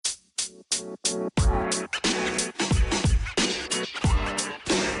Do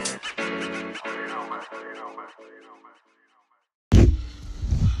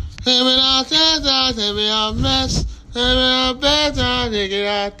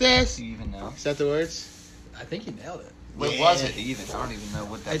you even know? Is that the words? I think you nailed it. What was it even? I don't even know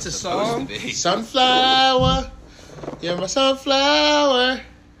what that It's a was supposed song? to be. Sunflower, you're my sunflower,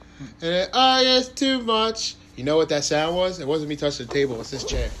 and it all is too much. You know what that sound was? It wasn't me touching the table. It's this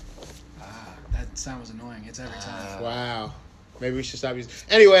chair. That sound was annoying. It's every time. Wow. Maybe we should stop using.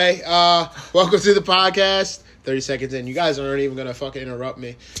 Anyway, welcome to the podcast. 30 seconds in. You guys aren't even gonna fucking interrupt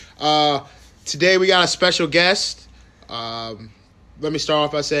me. Today we got a special guest. Let me start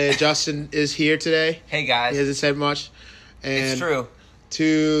off by saying Justin is here today. Hey guys, He hasn't said much. And it's true.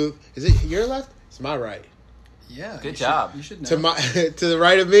 is it your left? It's my right. Yeah. Good job. You should know. To the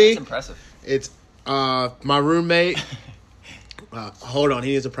right of me, That's impressive. it's my roommate. Hold on,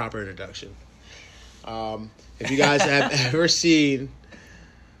 he needs a proper introduction. If you guys have ever seen,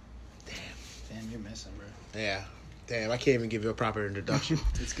 Damn, you're missing, bro. yeah, damn, I can't even give you a proper introduction.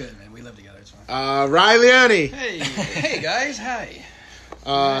 It's good, man. We live together. It's fine. Ryan Leone. Hey guys. Hi.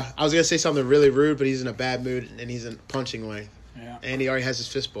 I was gonna say something really rude, but he's in a bad mood and he's in punching way, Yeah. and he already has his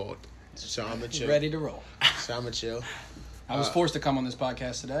fist balled. So I'm gonna chill. Ready to roll. So I'm gonna chill. I was forced to come on this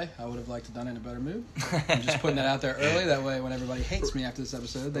podcast today. I would have liked to done it in a better mood. I'm just putting it out there early. That way, when everybody hates me after this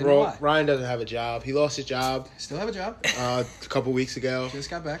episode, they know why. Ryan doesn't have a job. He lost his job Still have a job. a couple weeks ago. Just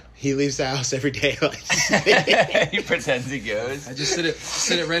got back. He leaves the house every day. He pretends he goes. I just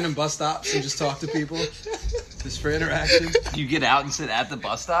sit at random bus stops and just talk to people, just for interaction. You get out and sit at the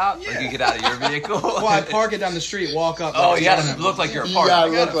bus stop? Like you get out of your vehicle? Well, I park it down the street, walk up. Oh, you gotta look like you're a You part gotta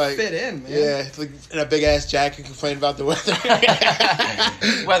of it. look like fit in, man. Yeah, it's like in a big ass jacket, complain about the weather.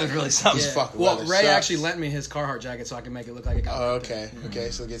 Weather's really something. Yeah. fucking Well, weather Ray sucks. actually lent me his Carhartt jacket so I can make it look like it got Oh, ripped in. okay, okay,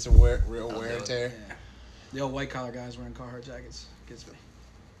 so get some real wear and tear. Yeah. The old white collar guys wearing Carhartt jackets gets me.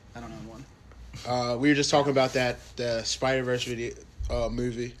 I don't own one. We were just talking about the Spider-Verse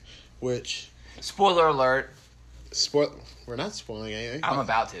movie, which Spoiler alert. we're not spoiling anything. I'm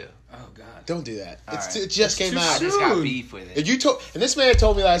about to. Oh God. Don't do that. All right. It just came too out. I just got Dude. beef with it. And and this man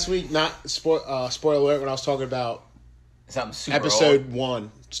told me last week, not spoiler alert, when I was talking about Something super episode old.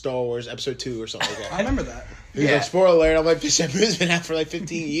 1, Star Wars, episode 2 or something like I that. remember that. He was Yeah. like, spoiler alert. I'm like, bitch, that movie's been out for like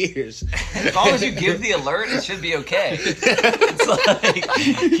 15 years. As long as you give the alert, it should be okay. It's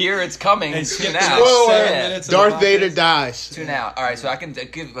like, here it's coming. Tune out. Spoiler alert. 7 Yeah. minutes of the Darth podcast. Vader dies. Tune out. All right, so I can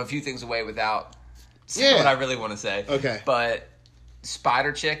give a few things away without saying Yeah. what I really want to say. Okay. But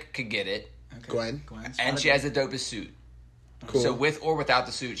Spider Chick could get it, Okay. Gwen. and she has the dopest suit. Cool. So with or without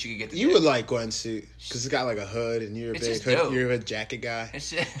the suit, she could get the You dick. would like Gwen's suit because it's got like a hood, and you're a It's big just hood. dope. You're a jacket guy. It's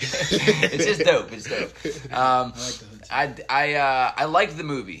just, it's just dope. It's dope. I like the hood. too. I liked the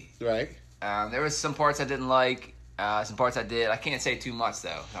movie. Right? There was some parts I didn't like. Some parts I did. I can't say too much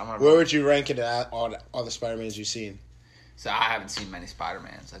though. Where would you rank it at all the Spider-Mans you've seen? So I haven't seen many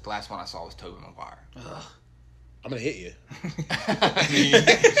Spider-Mans. Like the last one I saw was Tobey Maguire. I'm gonna hit you. I mean,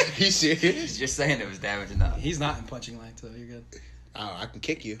 You serious? just saying it was damage enough. He's not in punching line, so you're good. Oh, I can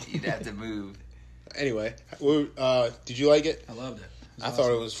kick you. You'd have to move. Anyway, did you like it? I loved it. I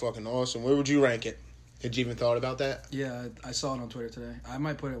thought it was fucking awesome. Where would you rank it? Had you even thought about that? Yeah, I saw it on Twitter today. I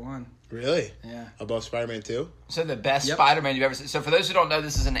might put it 1. Really? Yeah. Above Spider-Man 2? So the best Yep. Spider-Man you've ever seen. So for those who don't know,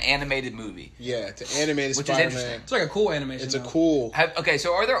 this is an animated movie. Yeah, it's an animated Which is Spider-Man. interesting. It's like a cool animation. It's a though. cool, Okay,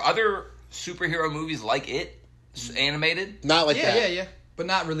 so are there other superhero movies like it, animated? not like Yeah, that. yeah. But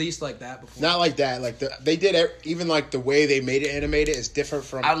not released like that before. Not like that. Like they did even like the way they made it animated is different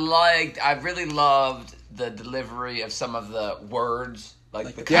from. I really loved the delivery of some of the words,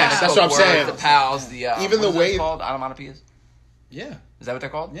 like the Yes, comic that's book what I'm words, saying. the pals, the Even what the is way- that called onomatopoeias. Yeah, Is that what they're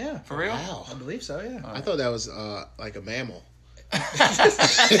called? Yeah. for real. Wow. I believe so. Yeah. I thought that was like a mammal. I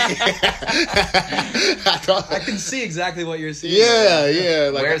thought. I can see exactly what you're seeing. Yeah.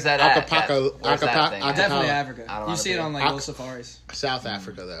 Like Where's that at? Where's that thing? Definitely Acapella. Africa. I don't You see it on like Ac- little safaris. South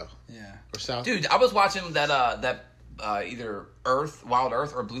Africa though, Yeah. or South. Dude, I was watching that either Wild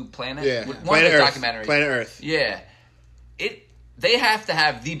Earth or Blue Planet. Yeah, One Planet of the Earth. documentaries. Planet Earth. Yeah, they have to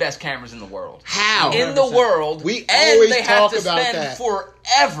have the best cameras in the world. How? In the 100%. world, We and always they have talk to about spend that.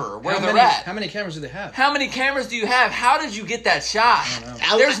 forever where How they're many, at. how many cameras do they have? How many cameras do you have? How did you get that shot?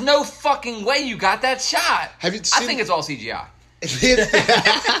 know. There's no fucking way you got that shot. Have you I seen- think it's all CGI.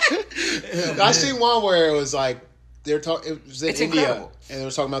 I seen one where it was like they're talking. It was in It's India, incredible. and they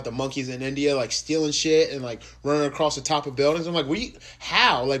were talking about the monkeys in India, like stealing shit and like running across the top of buildings. I'm like,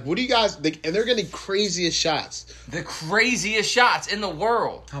 how? Like, what do you guys? And they're getting craziest shots. The craziest shots in the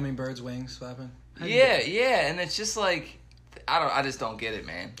world. Hummingbirds' wings flapping. Yeah, and it's just like I just don't get it,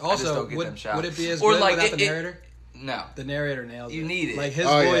 man. I just Also, don't get them shots. would it be as Or good like without it- the it- narrator? No. The narrator nails it. You need it. Like his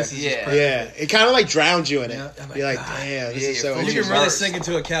Oh, voice is yeah. just perfect. Yeah, it kind of like drowns you in it. Yeah, I'm like, You're like, God. damn, this Yeah, is so you're You interesting. can really Verse. sink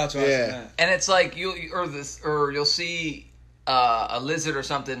into a couch watching Yeah. that. And it's like you'll see a lizard or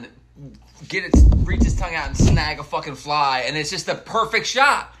something reach its tongue out and snag a fucking fly, and it's just the perfect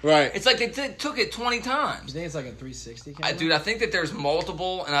shot. Right. It's like they took it 20 You times. think it's like a 360 camera? Dude, I think that there's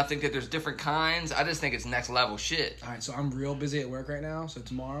multiple, and I think that there's different kinds. I just think it's next level shit. All right, so I'm real busy at work right now. So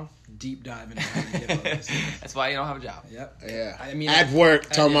tomorrow, deep dive into how to get all this. That's why you don't have a job. Yep. Yeah. I mean, at work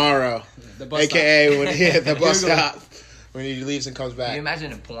tomorrow, The bus aka when the bus Google. stop when he leaves and comes Can you back.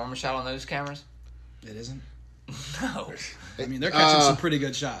 imagine if porn was shot on those cameras? It isn't. No. I mean, they're catching some pretty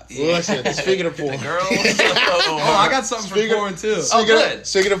good shots. Well, listen, speaking of porn, The girls. Oh, I got something Speaking for of- porn too. Oh, speaking good. of,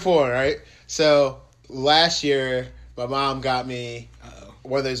 speaking of porn, right? So last year, my mom got me Uh-oh.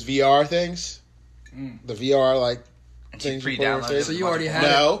 one of those VR things. The VR like And she things you put on pre-downloaded. your face. So you already had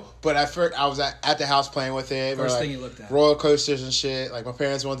No, but at first I was at the house playing with it. First We're thing like, you looked at. roller coasters and shit. Like my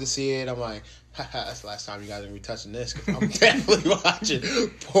parents wanted to see it. I'm like, haha, that's the last time you guys are gonna be touching this. 'Cause I'm definitely watching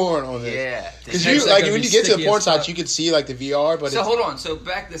porn on this. Yeah. Because Headset you like gonna when be you get to the sticky porn as fuck. sites, you can see like the VR, but So it's, hold on. So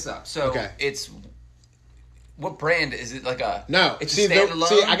back this up. So Okay. it's what brand is it? Like a no. It's See, a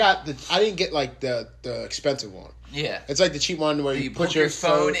standalone. I didn't get like the expensive one. Yeah. It's like the cheap one where Do you you put hook your your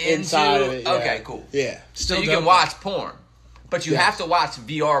phone inside into- of it. Yeah. Okay, cool. Yeah. So Still you dope, can watch porn, but you Yes. have to watch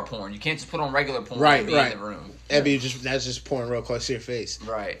VR porn. You can't just put on regular porn Right, and be right. in the room. That's just pouring real close to your face.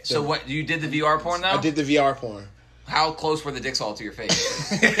 Right. So what you did the VR porn though? I did the VR porn. How close were the dicks all to your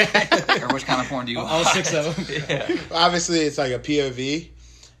face? Or which kind of porn do you All watch? 6 of them. Yeah. Obviously, it's like a POV,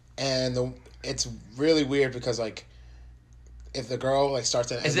 and it's really weird because like if the girl like starts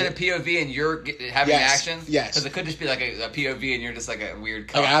to Is it a POV and you're having Yes, action? yes. Because it could just be like a POV and you're just like a weird.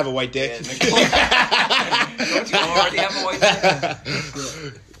 like I cuck. have a white dick? Don't you already have a white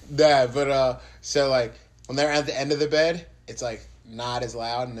dick? Nah, but so like when they're at the end of the bed, it's like not as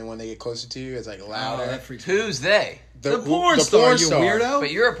loud, and then when they get closer to you, it's like Oh, louder. that freaks me out. Who's they? The porn star, you weirdo.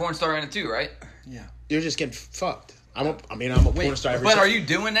 But you're a porn star in it too, right? Yeah. You're just getting fucked. I'm a porn star. Every But are time. you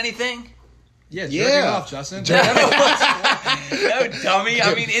doing anything? Yeah, Yeah. jerking off, Justin. No, dummy.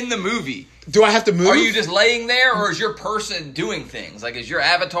 I mean, in the movie. Do I have to move? Are you just laying there, or is your person doing things? Like, is your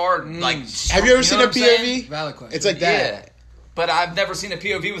avatar like? Have you ever seen a know what I'm saying? POV? Valid question. It's like that. Yeah, but I've never seen a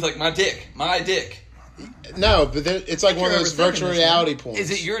POV with like my dick. No, but it's like one of you're those overthinking virtual this, reality porns. Is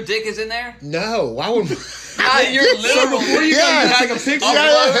it your dick is in there? No, why would? Your literal before you dick. go, You take have a to picture.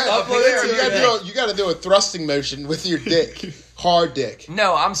 upload You gotta do a thrusting motion with your dick, hard dick.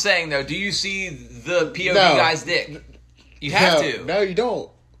 No, I'm saying though, do you see the POV No. guy's dick? You have no, to. No, you don't.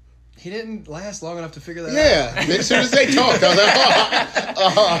 He didn't last long enough to figure that out. Yeah, as soon as they talk, I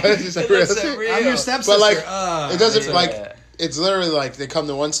was like, this is It real. looks so real. I'm your stepsister. But like, Ah, it doesn't yeah. like. It's literally like they come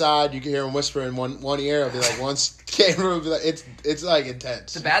to one side, you can hear them whisper in one ear. It'll be like one camera will be like it's like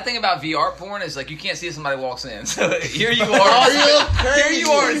intense. The bad thing about VR porn is like you can't see if somebody walks in. So here you are. Are you Here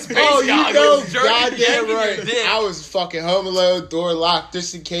you are in space Oh, you goggles, know, jerking- goddamn yanking right. your dick. I was fucking home alone, door locked,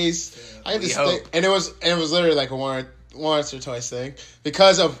 just in case. I had to We stay, hope. and it was literally like a once or twice thing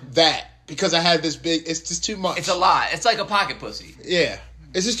because of that. Because I had this big, it's just too much. It's a lot. It's like a pocket pussy. Yeah,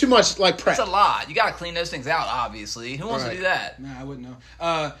 it's just too much like prep. It's a lot. You gotta clean those things out. Obviously, who wants Right. to do that? Nah, I wouldn't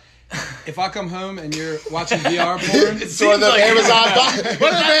know. If I come home and you're watching VR porn, So the Seems like Amazon you would box, know.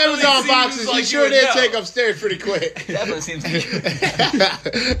 one of the Amazon seems boxes, like you you sure would did know. take upstairs pretty quick. Definitely seems like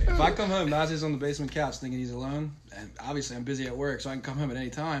if I come home, Nazi's on the basement couch thinking he's alone, and obviously I'm busy at work, so I can come home at any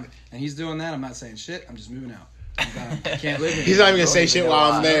time, and he's doing that, I'm not saying shit, I'm just moving out. I can't live here. He's not even gonna say shit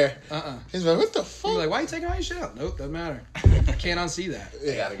while I'm there. He's like, what the He'll fuck? be like, why are you taking all your shit out? Nope, doesn't matter. Can't unsee that.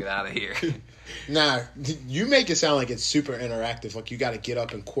 you gotta get out of here. Nah, you make it sound like it's super interactive. Like you got to get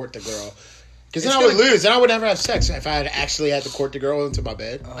up and court the girl. Because then It's I would gonna- lose. Then I would never have sex if I had actually had to court the girl into my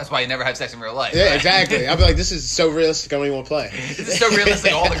bed. That's why you never have sex in real life. Yeah, right? exactly. I'd be like, this is so realistic. I don't even want to play. This is so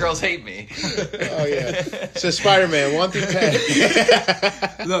realistic. All the girls hate me. Oh yeah. So Spider-Man 1 through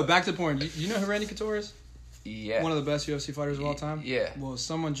 10. Look, back to porn. You know who Randy Couture is? Yeah. One of the best UFC fighters of all time? Yeah. Well,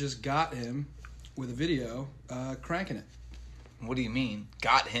 someone just got him with a video cranking it. What do you mean?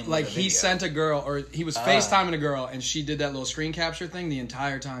 Got him? Like, with a he video. sent a girl, or he was FaceTiming a girl, and she did that little screen capture thing the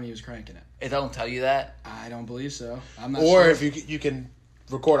entire time he was cranking it. It don't tell you that. I don't believe so. I'm not Or sure. if you can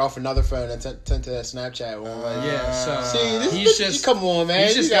record off another phone and send to that Snapchat one. Yeah, so See, this he's bitch, just come on, man.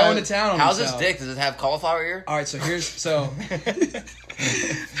 he's just You gotta- going to town on How's himself. his dick? Does it have cauliflower ear? All right, so here's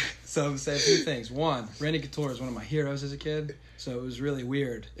So I'm saying two things. One, Randy Couture is one of my heroes as a kid, so it was really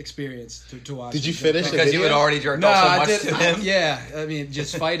weird experience to watch. Did you him finish jerk the off. Because you had already jerked off so much to him. Yeah, I mean,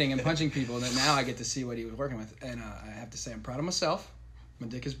 just fighting and punching people, and then now I get to see what he was working with, and I have to say I'm proud of myself. My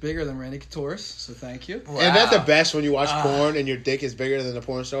dick is bigger than Randy Couture's, so thank you. Isn't that the best when you watch porn and your dick is bigger than the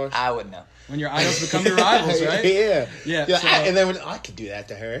porn stars? I would know. When your idols become your rivals, right? Yeah. Yeah, so- and then when I could do that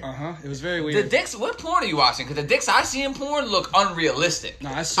to her. It was very The weird. dicks. What porn are you watching? Because the dicks I see in porn look unrealistic.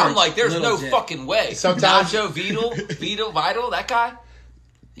 No, I I'm searched like, there's little no dick. fucking way. Sometimes- Nacho Vital, that guy.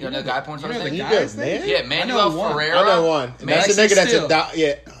 You don't know guy porn stars? know the You guys good, thing? man? Yeah, I Manuel know one. Ferreira. I know one. And that's the Lexington nigga that's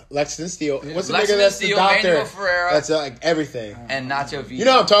Steele. a Lexington Steele. What's the nigga Lexington that's the Steele, doctor? Manuel Ferreira. That's like everything. And Nacho Vital. You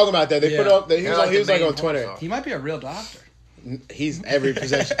know what I'm talking about, though. They put Yeah. up. He They're was like like, he was the like main on Twitter. porn He might be a real doctor. He's every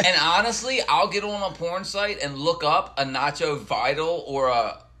possession. And honestly, I'll get on a porn site and look up a Nacho Vital or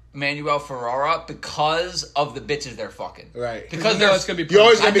a Manuel Ferrara because of the bitches they're fucking. Right. Because You they're know it's gonna be. You're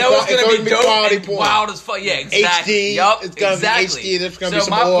always I gonna be know it's it's gonna be gonna be dope quality and porn. wild as fuck. Yeah, exactly. HD. Yup, It's gonna be exactly. HD. There's gonna so be some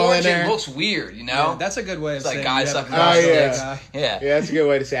my oil porn in gym there. looks weird, you know? Yeah, that's a good way of It's like saying guys you have a sucking crush Oh, on yeah. that guy. Yeah. Yeah, that's a good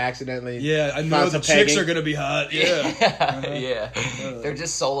way to say accidentally. Yeah, I know Found the some chicks pegging. are gonna be hot. Yeah. Yeah. They're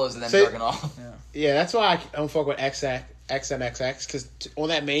just solos and then So- jerking off. Yeah, that's why I don't fuck with XNXX because on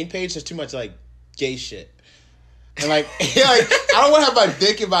that main page there's too much like gay shit. And like, like I don't want to have my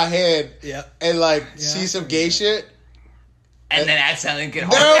dick in my head Yeah. and like see some gay shit. And then accidentally get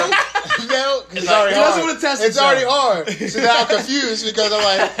No, hard. no, it's like, already he doesn't hard. wanna test It's himself. already hard. So now I'm confused because I'm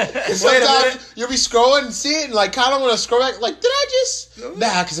like, 'cause Wait a sometimes minute. you'll be scrolling and see it and like kind of want to scroll back. Like, did I just?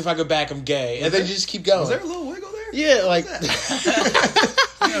 Nah, because if I go back, I'm gay, and then you just keep going. Was there a little wiggle there? Yeah, like,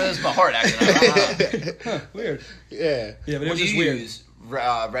 You know, that's my heart acting. I don't know. Huh, weird. yeah, Yeah, but it What was do just you weird. use?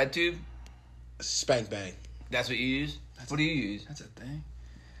 RedTube? spank bang. That's what you use? What do you use? That's a thing.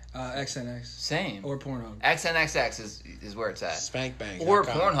 XNX Same. or Pornhub. XNXX is where it's at. Spank bang. Or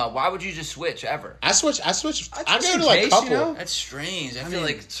Pornhub. Why would you just switch ever? I switch. I Just go in to like case, couple. you know? That's strange. I feel mean,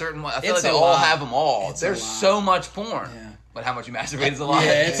 like certain. I feel like it's they a all lot. have them all. It's a There's lot. so much porn. Yeah. But how much you masturbate is a lot.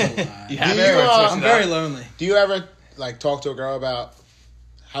 Yeah, it's a lot. You Do have you, to switch I'm it I'm up. very lonely. Do you ever like talk to a girl about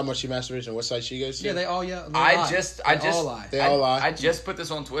how much she masturbates and what site she goes to? Yeah, they all they I lie. just They all lie. They all lie. I just put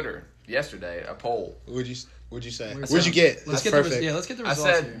this on Twitter yesterday. A poll. Would you say? Where's What'd you get? Let's That's get perfect. let's get the I results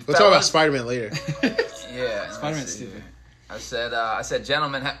said- here. We'll talk about Fellas- Spider-Man later. Yeah, Spider-Man's let's see. stupid. I said,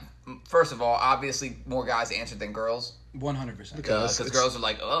 gentlemen. First of all, obviously more guys answered than girls 100%. because it's- girls are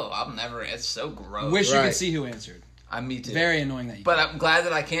like, oh, I'll never. It's so gross. Wish you Right. could see who answered. I me too. Very annoying that you But I'm glad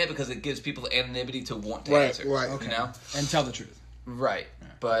that I can't because it gives people the anonymity to want to Right, answer. right. Okay. You know, and tell the truth. right?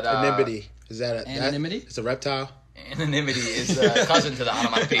 But Anonymity. Is that a Anonymity? It's a reptile. Anonymity is cousin to the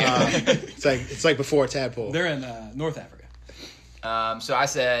onomatopoeia. It's like before tadpole. They're in North Africa. So I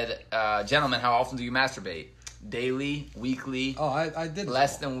said, gentlemen, how often do you masturbate? Daily, weekly, Oh, I did.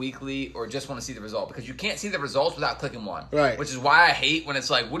 less than weekly, or just want to see the result? Because you can't see the results without clicking one. Right. Which is why I hate when it's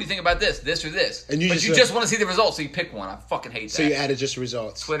like, what do you think about this or this? And you but just, you just want to see the results, so you pick one. I fucking hate So that. you added just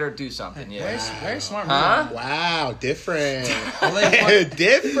results. Twitter, do something. Very, Yeah. very smart. Huh? move. Wow, different. like,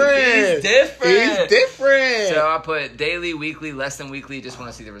 different. He's different. He's different. So I put daily, weekly, less than weekly, just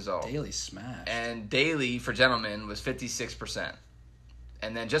want to see the result. Daily smash. And daily for gentlemen was 56%.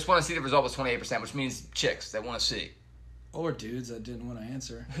 And then just want to see the result was 28%, which means chicks that want to see. Or dudes that didn't want to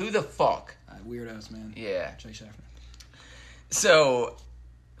answer. Who the fuck? Weirdos, man. Yeah. Jake Schaffner. So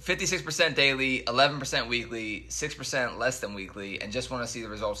 56% daily, 11% weekly, 6% less than weekly, and just want to see the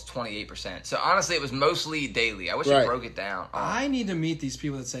results 28%. So honestly, it was mostly daily. I wish I Right. broke it down. I need to meet these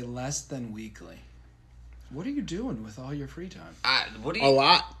people that say less than weekly. What are you doing with all your free time? What do you? a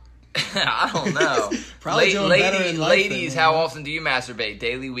lot. I don't know. Probably doing better in life ladies, than how me. often do you masturbate?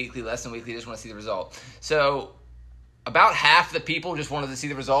 Daily, weekly, less than weekly. Just want to see the result. So, about half the people just wanted to see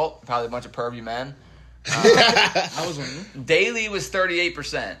the result. Probably a bunch of pervy men. I was wondering. Daily was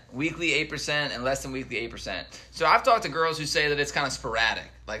 38%, weekly 8%, and less than weekly 8%. So I've talked to girls who say that it's kind of sporadic.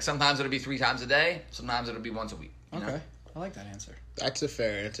 Like sometimes it'll be 3 times a day, sometimes it'll be once a week. You know? Okay. I like that answer. That's a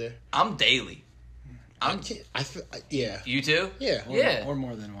fair answer. I'm daily. Yeah. You too? Yeah. Yeah. Or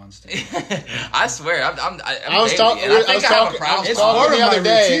more than once. I swear, I'm I was daily, talking. and I think I have a I was problem. It's talking part the of other my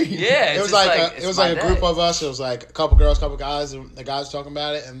day. routine. Yeah, It it's was just like it's it was my like a group day. of us. It was like a couple girls, couple guys, and the guys talking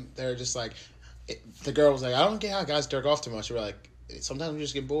about it, and they're just like, the girl was like, I don't get how guys jerk off too much. We're like, sometimes we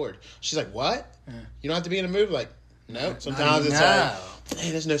just get bored. She's like, what? You don't have to be in a mood. Like, no. Sometimes it's like, hey,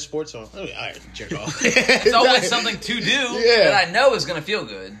 there's no sports on. Oh, all right, jerk off. It's always something to do that I know is going to feel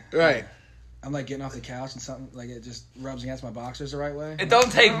good. Right. I'm like getting off the couch and something like it just rubs against my boxers the right way. It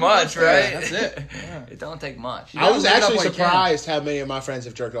don't take much, right? That's it. Yeah. It don't take much. I was leave it up actually while you can. surprised how many of my friends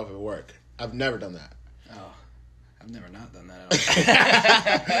have jerked off at work. I've never done that. I've never not done that.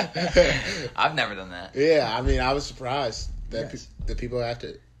 I've never done that. Yeah, I mean, I was surprised that Yes. the people have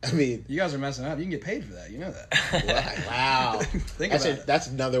to. I mean, You guys are messing up. You can get paid for that. You know that. wow. Think That's about it. that's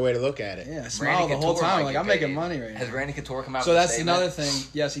another way to look at it. Yeah, I smile the whole Couture time. might Like, get I'm making paid. money right Has now. Randy Couture come out So with a that's statement? another thing.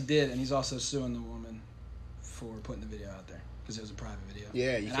 Yes, he did, and he's also suing the woman for putting the video out there because it was a private video.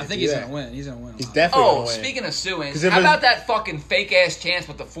 Yeah, you and I can't think do he's that. gonna win. He's gonna win. He's a lot. definitely Oh, gonna win. speaking of suing, 'Cause if how it- about that fucking fake ass chance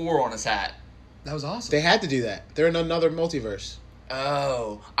with the 4 on his hat? That was awesome. They had to do that. They're in another multiverse.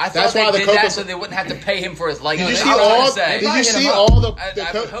 Oh, I That's thought they why the did Coca- that so they wouldn't have to pay him for his Did likeness. you I see was all? gonna say. Did you Hit him see up. all the? I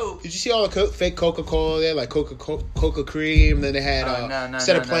the would hope. Did you see all the fake Coca-Cola there, like Coca cream? Then they had No,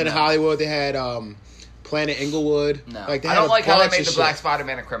 instead of Planet no. Hollywood, they had Planet Inglewood. No, Like, they I had don't a like how they bunch made of the Black shit.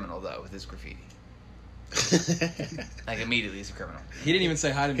 Spider-Man a criminal though with his graffiti. Like immediately, he's a criminal. He didn't even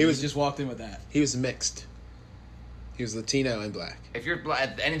say hi to me. He He, was- just walked in with that. He was mixed. He was Latino and black. If you're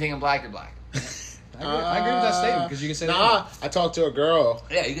anything in black, you're black. I agree with that statement because you can say Nah, I talked to a girl.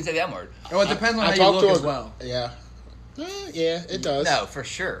 Yeah, you can say the M word. that. Well, it depends on I how you talked look to a as well. Yeah. Yeah, it does. No, for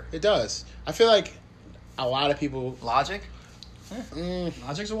sure. It does. I feel like a lot of people. Logic.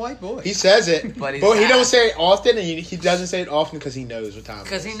 Logic's a white boy. He says it, But but he's he not. don't say it often, and he doesn't say it often because he knows what time. it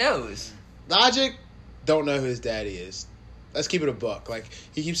Because is. he knows. Logic don't know who his daddy is. Let's keep it a buck. Like,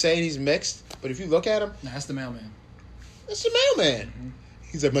 he keeps saying he's mixed, but if you look at him, Nah, that's the mailman. that's the mailman.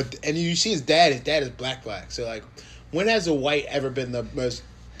 He's like, and you see his dad is black. So like, when has a white ever been the most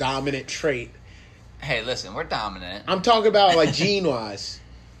dominant trait? Hey, listen, we're dominant. I'm talking about like gene wise.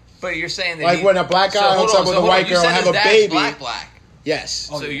 But you're saying that Like when a black guy hooks up with a hold white on, you girl said and have his a dad's baby. Black. Yes.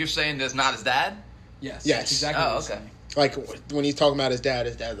 Oh, So yeah. you're saying that's not his dad? Yes. Yes. That's exactly Oh, what he's okay. saying. Like when he's talking about his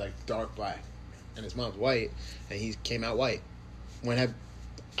dad's like dark black, and his mom's white, and he came out white.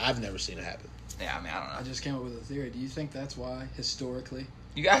 I've never seen it happen. Yeah, I mean, I don't I know. just came up with a theory. Do you think that's why historically,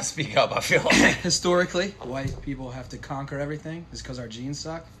 You gotta speak up, I feel like. white people have to conquer everything? Is because our genes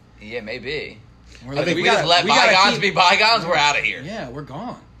suck? Yeah, maybe. We're I think We we just let bygones be bygones, we're out of here. Yeah, we're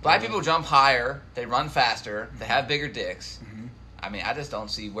gone. Black people jump higher, they run faster, they have bigger dicks. I mean, I just don't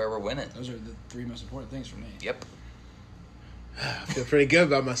see where we're winning. Those are the 3 most important things for me. Yep. I feel pretty good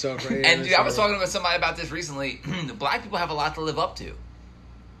about myself right And here. dude, I was talking with somebody about this recently. Black people have a lot to live up to.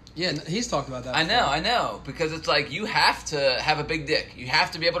 Yeah, he's talked about that. I before. know, because it's like you have to have a big dick. You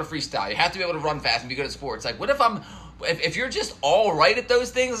have to be able to freestyle. You have to be able to run fast and be good at sports. Like, what if you're just all right at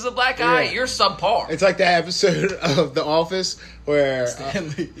those things as a black guy? Yeah. You're subpar. It's like that episode of The Office where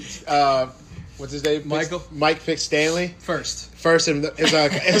Stanley. what's his name? Michael? Mike picked Stanley First. and it was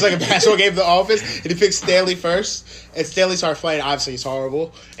like a basketball game of The Office, and he picked Stanley first, and Stanley started playing. Obviously, he's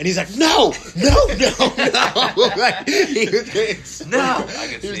horrible, and he's like, no. Like, he was getting No, I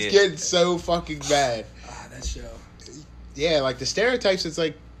can he was see it. getting so fucking bad. Ah, that show. Yeah, like the stereotypes. It's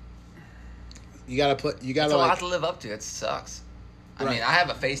like you gotta put. You It's gotta a lot like. to live up to. It sucks. I Right. mean, I have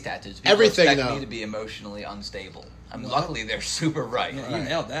a face tattoo. So people Everything, expect though. me to be emotionally unstable. I mean, Well, luckily they're super right. Yeah, you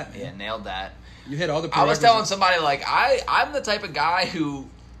nailed that, man. Yeah, nailed that. You hit all the I was telling prerequisites. somebody like I'm the type of guy who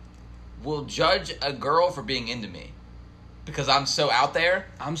will judge a girl for being into me because I'm so out there.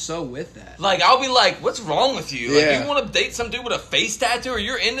 I'm so with that. Like I'll be like, "What's wrong with you? Like Yeah. you want to date some dude with a face tattoo, or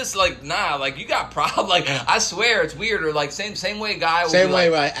you're in this? Like nah, like you got problem. Like I swear it's weird. Or like same way, a guy. Will Same be way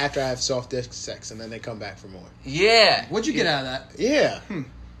like, after I have soft disc sex, and then they come back for more. yeah. What'd you get out of that? Yeah,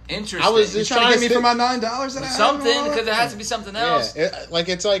 Interesting. I was You just trying to get me to for my $9 that I have? something because there has to be something else. yeah.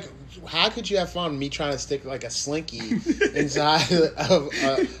 It's like, how could you have fun me trying to stick like a slinky inside of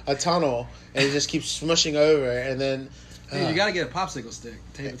a tunnel and it just keeps smushing over, and then Dude, you gotta get a popsicle stick.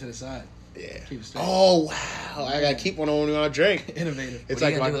 Tape it to the side. yeah. Keep it straight. Oh wow! I gotta keep one on when I drink. Innovative. It's What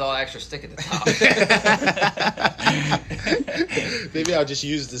are you like gonna do with all the extra stick at the top? maybe I'll just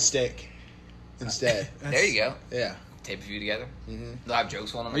use the stick instead. There you go. Yeah. Tape a few together. Mhm. They'll have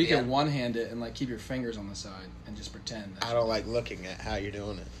jokes on them. Or you at the can end. one-hand it and like keep your fingers on the side and just pretend. I don't like looking at how you're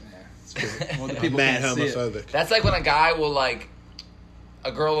doing it. Yeah, it's cool. Well, the I'm people mad can't see it. homophobic. That's like when a guy will like,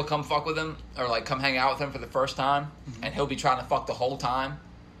 a girl will come fuck with him or like come hang out with him for the first time, and he'll be trying to fuck the whole time.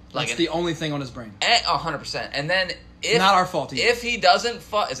 Like That's the only thing on his brain. 100%. And then if Not our fault either. if he doesn't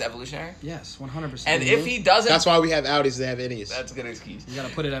fuck, is it evolutionary? Yes, 100%. And if he doesn't, That's why we have Audis. They have innies. that's a good excuse. You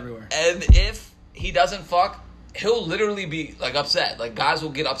gotta put it everywhere. And if he doesn't fuck, he'll literally be like upset. Like guys will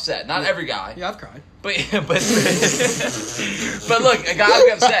get upset. Not every guy. Yeah, I've cried. But but look, a guy will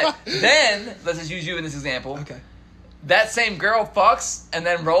be upset. Then let's just use you in this example. Okay. That same girl fucks and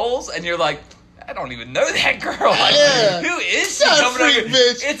then rolls, and you're like, I don't even know that girl. Like, Yeah. who is she That coming over? freak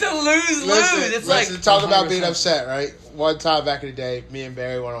bitch. It's a lose-lose. Listen, It's listen, like, talk about being 100%. upset, right? One time back in the day, me and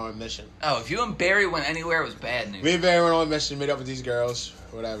Barry went on a mission. oh, if you and Barry went anywhere, it was bad news. Me and Barry went on a mission, meet up with these girls,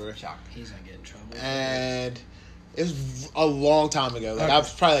 whatever. Shock. He's gonna get in trouble. And It was a long time ago. Like, I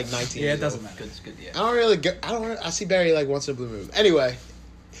was probably like 19. Yeah, it years doesn't old. matter. Good, good, yeah. I don't really go. I see Barry like once in a blue moon. Anyway,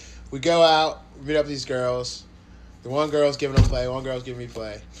 we go out, meet up with these girls. The one girl's giving them play. One girl's giving me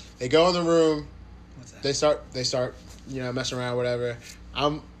play. They go in the room. What's that? They start, messing around, whatever.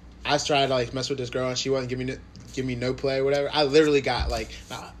 I tried to like mess with this girl, and she wasn't give me no play, or whatever. I literally got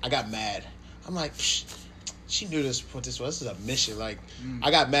I got mad. I'm like, psh, she knew what this was. This is a mission. Like,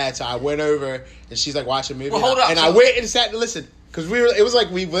 I got mad, so I went over, and she's like watching a movie. Well, hold up, and so- I went and sat and listened because it was like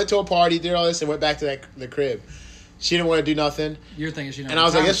we went to a party, did all this, and went back to the crib. She didn't want to do nothing. You're thinking she knows. And I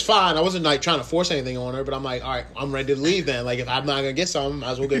was like, it's fine. I wasn't like trying to force anything on her, but I'm like, all right, I'm ready to leave then. Like, if I'm not gonna get something,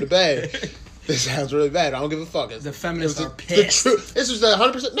 might as well go to bed. This sounds really bad. I don't give a fuck. The feminists it was are pissed. This was the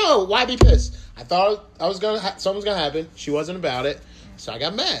 100%. No, why be pissed? I thought something was gonna happen. She wasn't about it, so I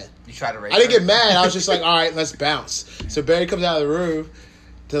got mad. You tried to rape I didn't her? get mad. I was just like, all right, let's bounce. So Barry comes out of the room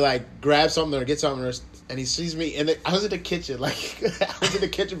to like grab something or get something, and he sees me. And I was in the kitchen, like I was in the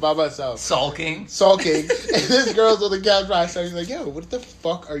kitchen by myself. Sulking. And this girl's on the couch by herself. He's like, yo, what the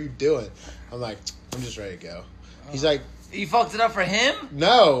fuck are you doing? I'm like, I'm just ready to go. He's like, You fucked it up for him?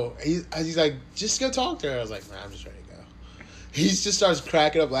 no. He's like, just go talk to her. I was like, man, I'm just ready to go. He just starts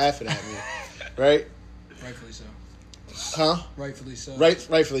cracking up laughing at me. Right? Rightfully so. Huh? Rightfully so.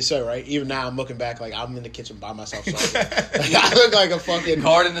 Rightfully so, right? Even now I'm looking back like I'm in the kitchen by myself. So like, I look like a fucking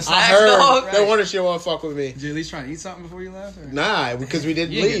Hard in the I snacks, heard. dog. No wonder she don't want to fuck with me. Did you at least try and eat something before you left? Or? Nah, because we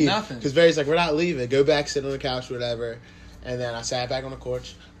didn't You didn't get leave. nothing. Because Barry's like, we're not leaving. Go back, sit on the couch, whatever. And then I sat back on the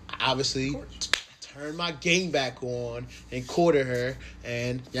porch. I obviously turned my game back on and courted her.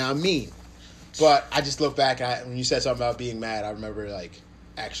 And yeah, I mean, but I just look back at when you said something about being mad. I remember like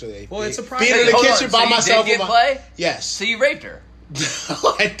actually. Well, it's a being process. in the Hold on, kitchen so by you myself. did get with play? Yes, So you raped her.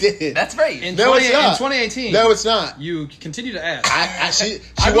 I did. That's rape. In, No, it's not. in 2018. No, it's not. You continue to ask. She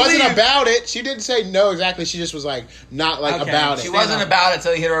I wasn't believe- about it. She didn't say no exactly. She just was like not like Okay. about it. She wasn't about it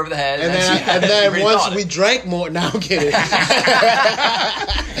till you hit her over the head. And she then once rethought we it. drank more, now I'm kidding.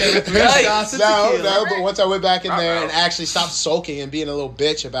 Right. Shots of No, tequila. but once I went back in there Uh-oh. and actually stopped sulking and being a little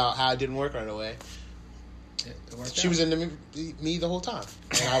bitch about how it didn't work right away, It worked she out. was into me the whole time,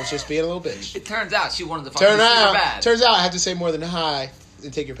 and I was just being a little bitch. It turns out she wanted to fuck you super bad. Turns out I have to say more than hi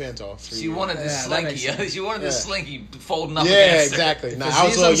and take your pants off. for She you. wanted the Yeah, that makes slinky. sense. She wanted the Yeah. slinky folding up Yeah, against her. exactly. Nah, Because I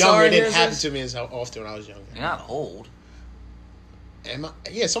was a little I'm younger. sorry It didn't hears happen this. to me as often when I was younger. You're not old.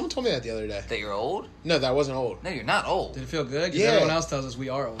 Yeah, someone told me that the other day. That you're old? No, that wasn't old. No, you're not old. Did it feel good? 'Cause Yeah. everyone else tells us we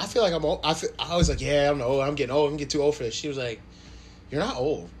are old. I feel like I'm old. I was like, yeah, I'm old. I'm getting old. I'm getting too old for this. She was like, you're not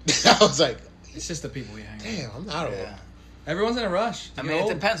old. I was like, It's just the people we hang with. damn, I'm not old. Yeah. Everyone's in a rush. to I get mean, it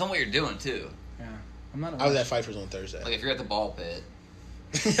old. depends on what you're doing too. Yeah. I'm not in a I was rush. at Pfeiffer's on Thursday. Like if you're at the ball pit,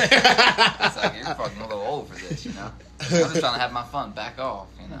 it's like you're fucking a little old for this, you know. I'm just trying to have my fun. Back off,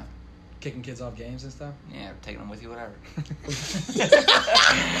 you know. Kicking kids off games and stuff. Yeah, taking them with you, whatever.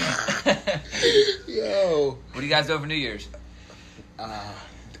 Yo. What do you guys do for New Year's?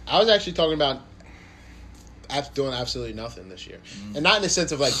 I was actually talking about doing absolutely nothing this year. And not in the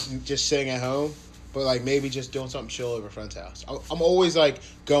sense of like just sitting at home, but like maybe just doing something chill over a friend's house. I'm always like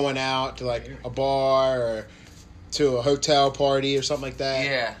going out to like a bar or to a hotel party or something like that.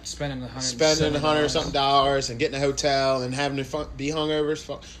 Yeah. Spending Spending $100 or something dollars. and getting a hotel and having to be hungover.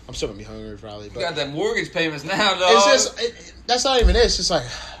 I'm still gonna be hungover probably, You but got that mortgage payments now, dog. it's just that's not even it. It's just like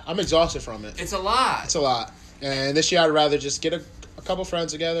I'm exhausted from it. It's a lot. It's a lot. And this year I'd rather just get a couple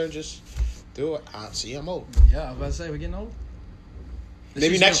friends together and just do it. See, I'm old. Yeah, I was about to say we're getting old. This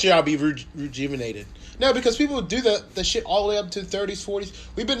Maybe year's next no- year I'll be rejuvenated. No, because people do the shit all the way up to 30s, 40s.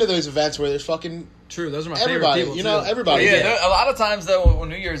 We've been to those events where there's fucking True, those are my everybody. favorite people. You know, too. everybody. Yeah, Yeah. a lot of times though, on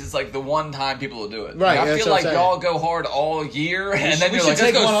New Year's, it's like the one time people will do it. Right, Like, I that's feel what like I'm y'all go hard all year, and then we you're should like, let's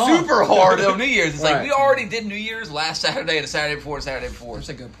take go one off. super hard on New Year's. It's like Right. we already did New Year's last Saturday, and the Saturday before, and Saturday before. That's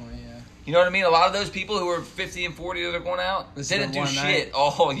a good point. Yeah. You know what I mean? A lot of those people who are 50 and 40 that are going out This is didn't their do one shit night.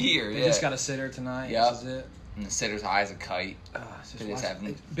 all year. They Yeah. just got a sitter tonight. Yep. This is it. And the sitter's high as a kite. It's They just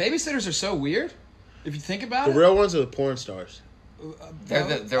haven't- Babysitters are so weird. If you think about The it, real ones are the porn stars. They're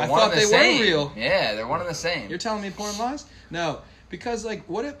I one thought and the they same. were real. Yeah, they're one and the same. You're telling me porn lies? No, because like,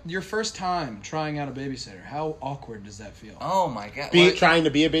 what if your first time trying out a babysitter? How awkward does that feel? Oh my god. What? Trying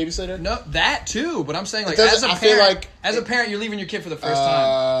to be a babysitter? No, that too. But I'm saying like, doesn't- as a I feel parent, like- as a parent, you're leaving your kid for the first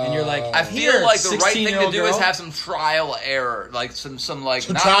time, and you're like, I feel here, like the right thing to 16-year-old do is girl. have some trial error, like some like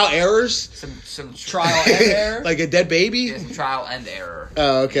Some not- trial errors? some trial and error. Like a dead baby? yeah, some trial and error.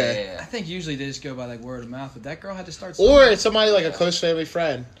 Oh, okay. I Yeah. think usually they just go by like word of mouth, but that girl had to start. Or somewhere. it's somebody like a close family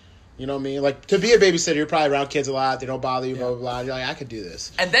friend. You know what I mean? Like, to be a babysitter, you're probably around kids a lot. They don't bother you, blah, blah, blah. You're like, I could do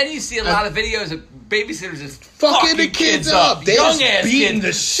this. And then you see a lot of videos of babysitters just Fucking the kids up. They young just ass beating kids,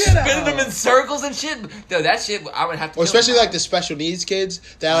 the shit out spinning of them in circles and shit. Dude, that shit, I would have to Or kill especially them. like the special needs kids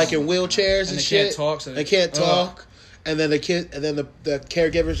that are like in wheelchairs and they shit. can't talk, so they can't talk. And then the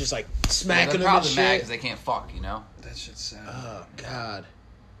caregivers just like smacking them they're and probably mad shit. because they can't fuck, you know? That shit's sad. Oh God.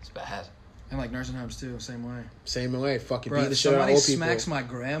 It's bad. And like nursing homes too, same way. Same way, fucking Bro, beating the if shit out of somebody old people. smacks my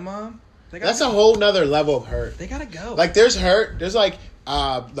grandma, That's a whole nother level of hurt. they gotta go. Like there's hurt. There's like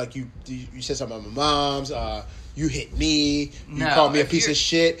you said something about my mom's. You hit me. You called me a piece of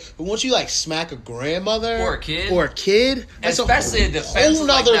shit. But once you like smack a grandmother Or a kid, that's especially a defense, whole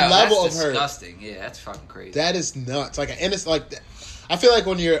nother level that's of hurt. disgusting. Yeah, that's fucking crazy. That is nuts. Like an innocent. Like I feel like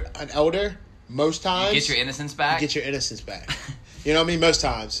when you're an elder, most times You get your innocence back. You get your innocence back. You know what I mean? Most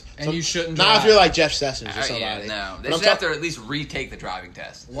times. And you shouldn't Not drive. if you're like Jeff Sessions or somebody. Yeah, no, But they I'm should have to at least retake the driving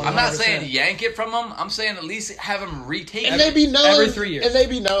test. I'm not 100%. saying yank it from them. I'm saying at least have them retake And it. they be knowing. every 3 years. And they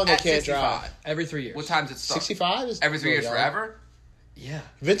be knowing they At can't 65. drive. Every 3 years. What time's it start? 65 is Every 3 years young. forever? Yeah.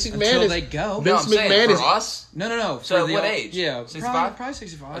 Vince McMahon Until is. they go. No, Vince I'm saying McMahon for is. us. No. So For the what old- age? Yeah, 65? Probably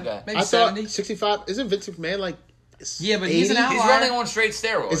 65. Okay. Maybe I 70. thought 65. Isn't Vince McMahon like? Yeah, but he's an 80? outlier. He's running on straight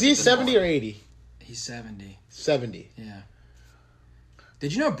steroids. Is he at this 70 point. or 80? He's 70. 70. Yeah.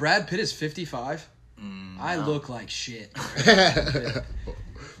 Did you know Brad Pitt is 55? I look like shit.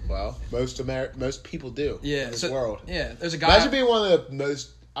 Well, most people do. Yeah. In this so- world. Yeah. There's a guy. Imagine being one of the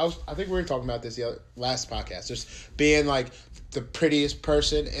most. I think we were talking about this last podcast. Just being like the prettiest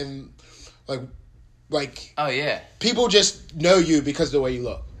person and like Oh, yeah. people just know you because of the way you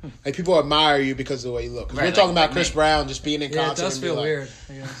look. Like people admire you because of the way you look. 'Cause Right, we're talking like about Chris me. Brown just being in Yeah, it concert. does and being feel like- weird.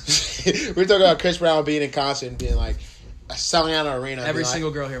 I guess. We're talking about Chris Brown being in concert and being like selling out an arena. and Every being like,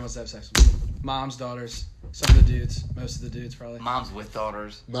 single girl here wants to have sex with me. Moms, daughters, some of the dudes, most of the dudes probably. Moms with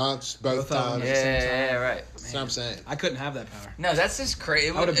daughters. months, Both both of them. times. Yeah, the same yeah, time. right. That's what I'm saying. I couldn't have that power. No, that's just crazy.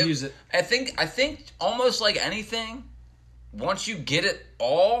 I would abuse it. I think almost like anything, once you get it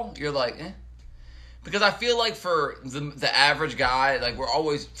all, you're like, eh. Because I feel like for the average guy, like we're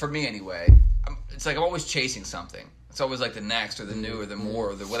always, for me anyway, it's like I'm always chasing something. It's always like the next or the new or the more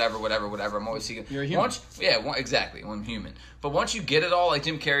or the whatever. I'm always seeking. You're a human. Exactly. I'm human. But once you get it all, like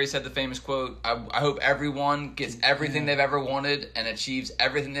Jim Carrey said, the famous quote, I hope everyone gets everything they've ever wanted and achieves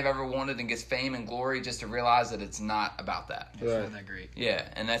everything they've ever wanted and gets fame and glory just to realize that it's not about that. It's not that great. Yeah,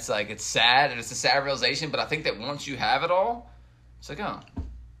 and that's like, it's sad and it's a sad realization, but I think that once you have it all, it's like, oh,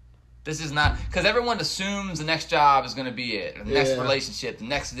 this is not, because everyone assumes the next job is going to be it, or the next Yeah. relationship, the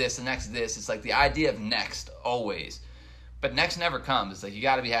next this, the next this. It's like the idea of next always. But next never comes. It's like you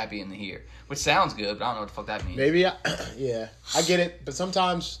got to be happy in the here, which sounds good, but I don't know what the fuck that means. Maybe, yeah, I get it. But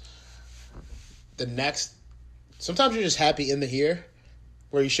sometimes sometimes you're just happy in the here,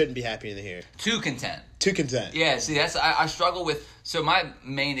 where you shouldn't be happy in the here. Too content. Too content. Yeah, see, I struggle with. So my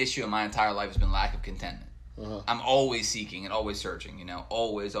main issue in my entire life has been lack of contentment. Uh-huh. I'm always seeking and always searching, you know,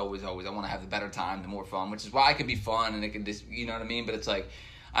 always. I want to have the better time, the more fun, which is why it could be fun and it could just, you know what I mean? But it's like,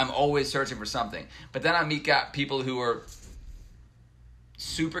 I'm always searching for something. But then I got people who are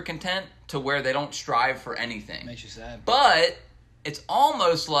super content to where they don't strive for anything. Makes you sad. But it's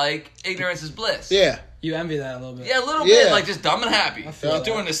almost like ignorance is bliss. Yeah. You envy that a little bit. Yeah, a little Yeah. bit, like just dumb and happy. I feel Just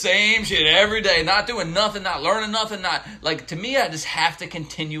that. doing the same shit every day, not doing nothing, not learning nothing, not like to me I just have to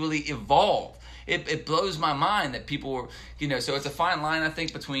continually evolve. It blows my mind that people are, you know, so it's a fine line I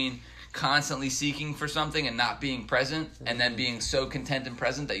think between constantly seeking for something and not being present and then being so content and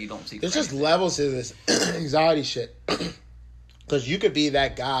present that you don't seek There's for just anything. levels to this anxiety shit. Because you could be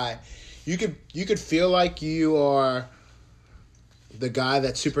that guy. You could feel like you are the guy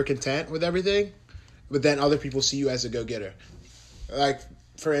that's super content with everything, but then other people see you as a go-getter. Like,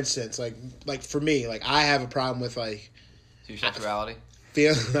 for instance, like for me, like I have a problem with like So your sexuality?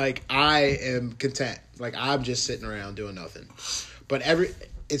 feeling like I am content. Like I'm just sitting around doing nothing. But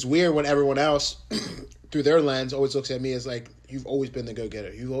it's weird when everyone else, through their lens, always looks at me as like, you've always been the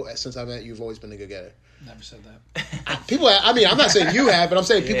go-getter. Since I met you, you've always been the go-getter. Never said that. People, I mean, I'm not saying you have, but I'm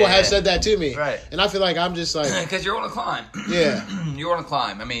saying people Yeah. have said that to me. Right. And I feel like I'm just like, Because you're on a climb. yeah. You're on a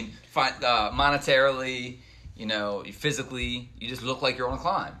climb. I mean, monetarily, you know, physically, you just look like you're on a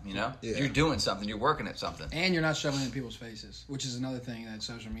climb, you know? Yeah. You're doing something. You're working at something. And you're not shoving it in people's faces, which is another thing that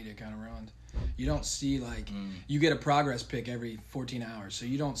social media kind of ruined. You don't see, like, you get a progress pic every 14 hours, so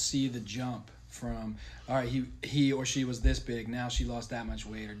you don't see the jump from, all right, he or she was this big, now she lost that much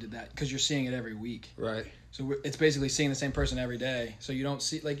weight or did that, because you're seeing it every week. Right. So it's basically seeing the same person every day, so you don't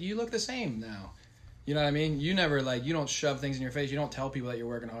see, like, you look the same now. You know what I mean? You never, like, you don't shove things in your face. You don't tell people that you're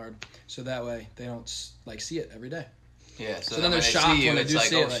working hard, so that way they don't, like, see it every day. Yeah, so then then they're when they shocked see you, when they it's do like,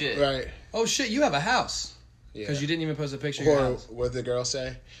 see it, oh like- shit. Right. Oh shit, you have a house Yeah. because you didn't even post a picture of your Or house. what the girl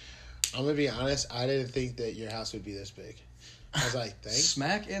say? I'm gonna be honest. I didn't think that your house would be this big. I was like,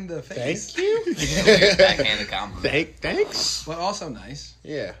 Smack in the face. thank you. Backhanded compliment. Thanks. But also nice.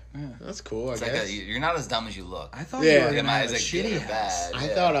 Yeah, Yeah. that's cool. I It's guess. like you're not as dumb as you look. I thought Yeah. you were It gonna might have as a like good shitty or house. bad. I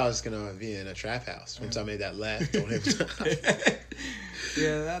yeah. thought I was gonna be in a trap house once I made that left on him.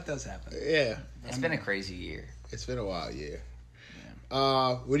 Yeah, that does happen. Yeah, It's been a crazy year. it's been a wild year.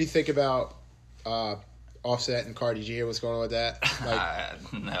 What do you think about Offset and Cardi? Did you hear what's going on with that?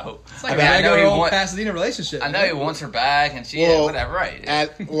 Like, No. It's like I mean, a I know regular he old want- Pasadena relationship. I know he wants her back, and she Well, whatever, right?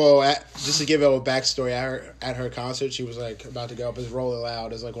 just to give a little backstory, at her concert, she was like about to go up as Rolling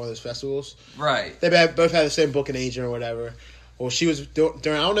Loud as like one of those festivals. Right. They both had the same booking agent or whatever. Well, she was during,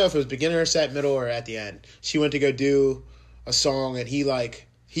 I don't know if it was beginning of her set, middle, or at the end. She went to go do a song, and he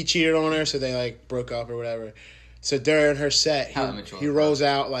cheated on her, so they like broke up or whatever. So during her set, How immature. he rolls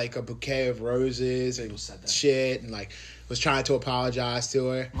out like a bouquet of roses and said that. shit, and like was trying to apologize to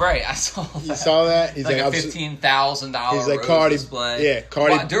her. Right. I saw that. You saw that? He's Like a I'm $15,000 He's like rose Cardi, display. yeah,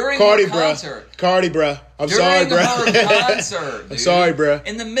 Cardi, What, during Cardi, her bruh, concert. Cardi, bruh. I'm During sorry, bruh. her concert, I'm dude. sorry, bruh.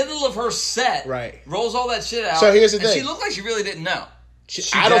 In the middle of her set, Right. rolls all that shit out. So here's the and thing. she looked like she really didn't know.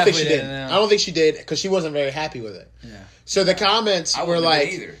 I don't think she definitely did. didn't know. I don't think she did because she wasn't very happy with it. Yeah. So the comments I were wouldn't have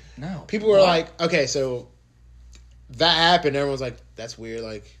like, either. No. people were What? like, okay, so that happened. Everyone's like, that's weird.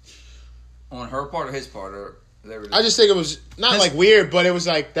 Like, On her part or his part, or they were. I just think it was not His- like weird, but it was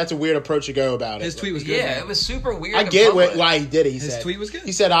like that's a weird approach to go about it. His tweet was good. yeah, man. it was super weird. I in get public. why he did it. He His said tweet was good.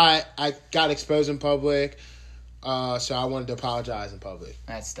 He said I got exposed in public, so I wanted to apologize in public.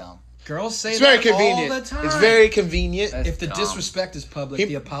 That's dumb. Girls say It's very that convenient. all the time. It's very convenient. That's If the dumb. disrespect is public, He-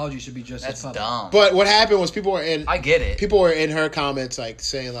 the apology should be just That's as public. dumb. But what happened was people were in I get it. people were in her comments like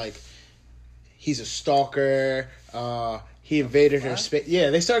saying like he's a stalker. He invaded her space. Yeah,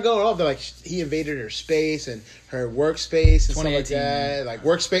 they started going off. They're like he invaded her space and her workspace and stuff like 2018, that. Like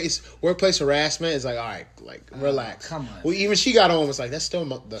workplace harassment is like all right, like relax. come on. Well, even she got on and was like that's still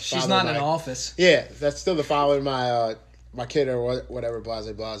the. She's father not of in an my- office. Yeah, that's still the father of my kid or whatever. Blase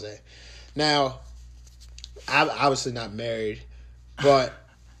blase. Now, I'm obviously not married, but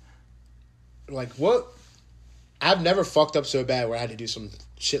like what? I've never fucked up so bad where I had to do some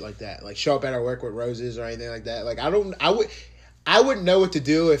shit like that, like show up at our work with roses or anything like that. Like I wouldn't know what to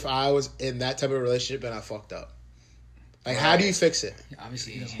do if I was in that type of relationship and I fucked up. Like how do you fix it?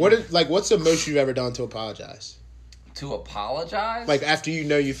 Obviously, he doesn't. What's the most you've ever done to apologize? To apologize? Like after you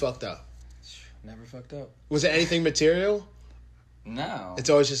know you fucked up. Never fucked up. Was it anything material? No.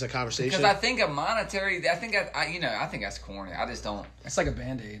 It's always just a conversation. Because I think a monetary, I think that's corny. I just don't. It's like a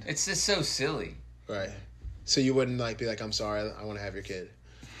Band-Aid. It's just so silly. Right. So you wouldn't like be like, I'm sorry, I want to have your kid.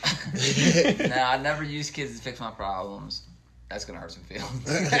 No, I never use kids to fix my problems. That's gonna hurt some feelings.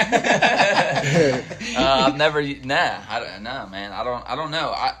 I've never. I don't know, man. I don't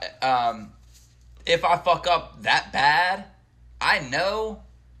know. If I fuck up that bad, I know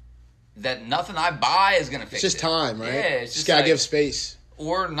that nothing I buy is gonna fix It's just it. time, right? Yeah, it's just just gotta like- give space.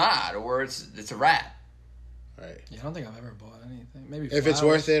 or not, or it's a wrap. Right. Yeah, I don't think I've ever bought anything. Maybe If it's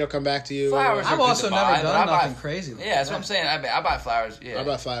worth it, it'll come back to you. Flowers. I've are good also to never buy, but done I buy- nothing crazy. Like Yeah, that's that. what I'm saying. I buy flowers. Yeah, I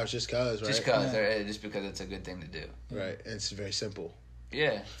buy flowers just cause, right? just because, Yeah. just because it's a good thing to do. Right. And it's very simple.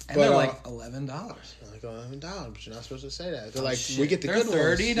 Yeah, And But, they're like $11. Like $11, but you're not supposed to say that. They're Oh, like, shit. we get the They're good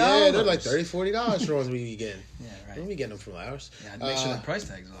ones. $30. Yeah, they're like $30, $40 for ones we get. Yeah, right. Don't be getting them from flowers. Yeah, I'd make sure the price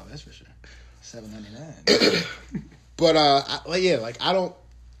tag's off. That's for sure. $7.99. But I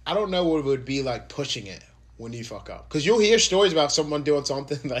don't know what it would be like pushing it when you fuck up, because you'll hear stories about someone doing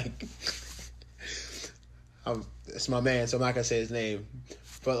something like, it's my man, so I'm not gonna say his name,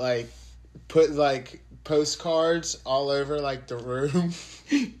 but like put like postcards all over like the room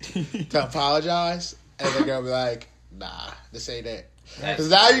to apologize, and they're gonna be like, nah, this ain't it. Because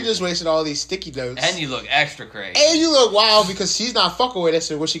now you're just wasting all these sticky notes. and you look extra crazy. And you look wild because she's not fucking with it.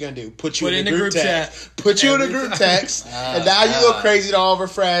 So what's she gonna do? Put you in the group text. Put you in the Every group time. text. And now you look crazy to all of her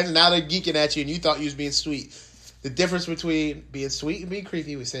friends. And now they're geeking at you. And you thought you was being sweet. The difference between being sweet and being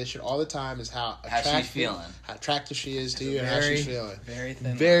creepy, we say shit all the time, is how she's feeling. how attractive she is to you, and how she's feeling. Very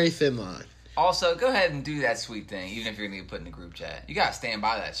thin. Very thin line. Also, go ahead and do that sweet thing, even if you're gonna get put in the group chat. You gotta stand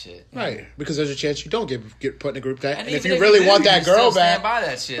by that shit. Right. Because there's a chance you don't get put in a group text. And if even you really do, want that you still girl stand back, by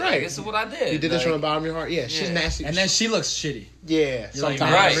that shit. Right. Like, this is what I did. you did this Like, from the bottom of your heart. Yeah, she's Yeah. nasty. And then she looks shitty. yeah, You're like, sometimes.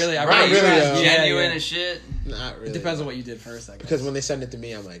 man, Right, really, I right. really Not really, tried. though. Genuine Yeah. and shit. Not really. It depends on what you did first, I guess. Because when they send it to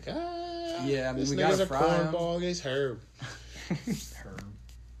me, I'm like, Yeah, I mean, this we nigga's gotta a fry 'em. cornball. He's Herb. Herb.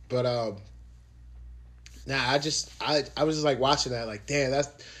 But I was just like watching that, like, damn,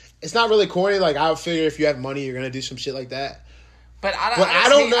 it's not really corny. Like, I would figure if you have money, you're gonna do some shit like that. But I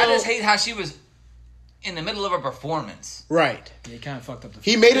just hate how she was in the middle of a performance. Right. Yeah, he kind of fucked up the.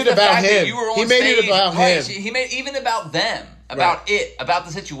 He made it about him. He made it about him. He made even about them, about about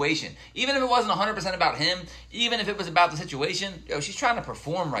the situation. Even if it wasn't 100% about him, even if it was about the situation, she's trying to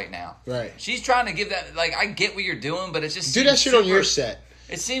perform right now. Right. She's trying to give that. Like, I get what you're doing, but it just do that shit on your set.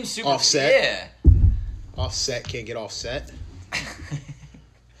 It seems super Offset. Yeah. Offset can't get offset.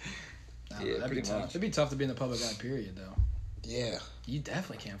 That'd be tough. It'd be tough to be in the public eye. Period, though. Yeah. You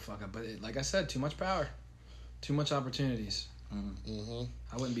definitely can't fuck up. But like I said, too much power, too much opportunities. Mm-hmm.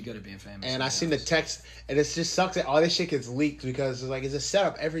 I wouldn't be good at being famous. And I seen the text, and it just sucks that all this shit gets leaked because it's a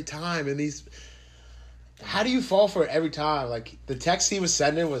setup every time. And these, how do you fall for it every time? Like, the text he was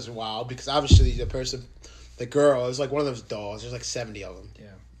sending was wild because obviously the girl, it was like one of those dolls. There's like 70 of them. Yeah.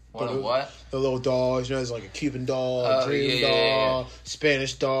 What? The little dolls. You know, there's like a Cuban doll, a Dream doll,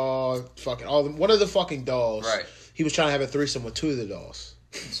 Spanish doll, fucking all them. One of the fucking dolls. Right. He was trying to have a threesome with two of the dolls.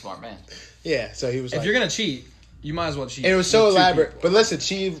 Smart man. Yeah, so he was if you're gonna cheat, you might as well cheat. And it was so with two elaborate. people. But listen,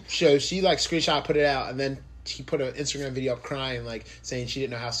 she like screenshot, put it out, and then she put an Instagram video up crying, like saying she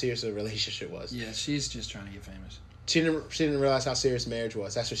didn't know how serious the relationship was. Yeah, she's just trying to get famous. She didn't realize how serious marriage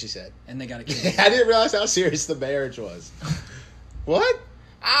was. That's what she said. And they got a kid. I didn't realize how serious the marriage was. What?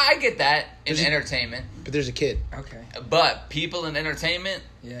 I get that in entertainment. But there's a kid. Okay. But people in entertainment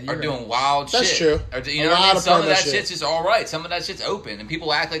are doing wild shit. That's true. Or, you know what I mean? Some of that shit's just all right. Some of that shit's open, and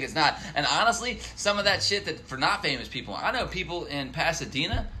people act like it's not. And honestly, some of that shit that for not famous people, I know people in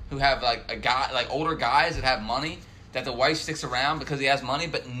Pasadena who have like a guy, like older guys that have money, that the wife sticks around because he has money,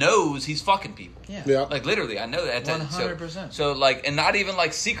 but knows he's fucking people. Yeah. Like literally, I know that. 100%. So like, and not even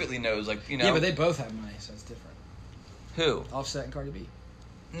like secretly knows, like, you know. Yeah, but they both have money, so it's different. Who? Offset and Cardi B.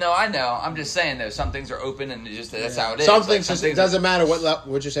 No, I know. I'm just saying though. Some things are open, and that's how it is. Some things, Like, it doesn't matter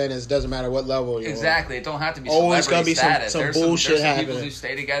what you're saying is it doesn't matter what level you're exactly. It don't have to be always celebrity gonna be status. some There's bullshit there's people happening. who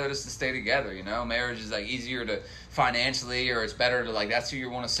stay together just to stay together. You know, marriage is like easier to financially, or it's better to like that's who you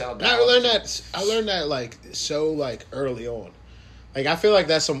want to settle down. I learned that like so like early on. Like, I feel like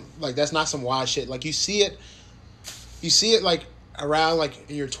that's not some wild shit. Like, you see it like around like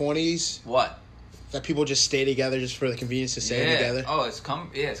in your 20s What? that people just stay together just for the convenience to stay together. Oh, it's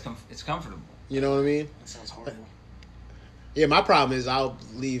comfortable. You know what I mean? That sounds horrible. Yeah, my problem is I'll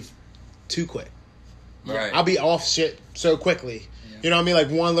leave too quick. Right. I'll be off shit so quickly. Yeah. You know what I mean? Like,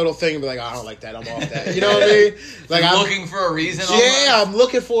 one little thing and be like, I don't like that. I'm off that. You know what I mean? Like, You're I'm looking for a reason. Yeah, almost? I'm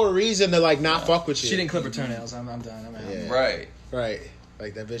looking for a reason to like not fuck with you. She didn't clip her toenails. I'm done. I'm out. Yeah. Right. Right.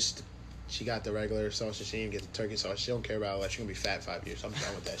 Like, that bitch, she got the regular sausage. She didn't get the turkey sauce. She don't care about it. Like, she's gonna be fat in 5 years. I'm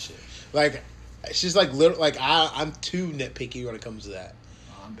done with that shit. Like, she's like, I'm too nitpicky when it comes to that.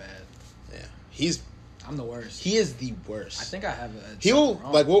 Oh, I'm bad. Yeah. I'm the worst. He is the worst. I think I have He'll,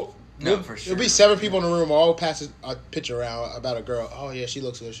 like, No, for sure. There'll be 7 people in the room. All pass a picture around about a girl. Oh, yeah, she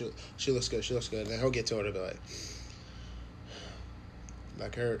looks good. She looks good. She looks good. And then he'll get to her and be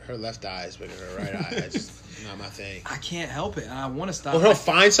like her left eye is bigger than her right eye. It's just not my thing. I can't help it. I want to stop. Or he'll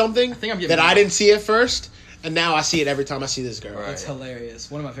find something think I'm getting that I mad. didn't see at first, and now I see it every time I see this girl. Right. That's hilarious.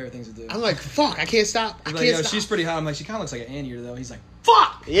 One of my favorite things to do. I'm like, fuck, I can't stop. I He's can't like, yo, stop. she's pretty hot. I'm like, she kind of looks like an anteater though. He's like,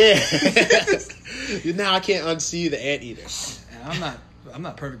 fuck. Yeah. Now I can't unsee the anteater. And I'm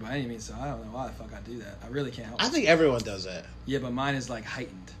not perfect by any means, so I don't know why the fuck I do that. I really can't help I it. think everyone does that. Yeah, but mine is like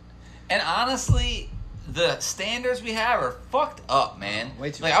heightened. And honestly, the standards we have are fucked up, man.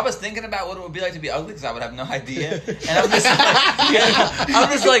 Way too like, much. I was thinking about what it would be like to be ugly because I would have no idea. And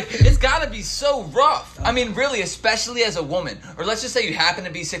I'm just like, it's got to be so rough. I mean, really, especially as a woman. Or let's just say you happen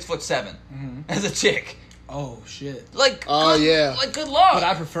to be 6'7" as a chick. Oh shit. Like, Oh, good, yeah. like, good luck. But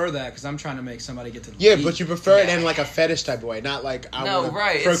I prefer that because I'm trying to make somebody get to the Yeah, lead. but you prefer it Yeah. in like a fetish type of way, not like I No, want to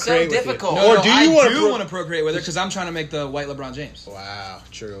right. It's so procreate with you. difficult. No, Or no, do I you want do to? want to procreate with her because I'm trying to make the white LeBron James. Wow,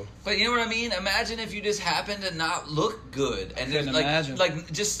 true. But you know what I mean? Imagine if you just happen to not look good. And couldn't then, like, imagine.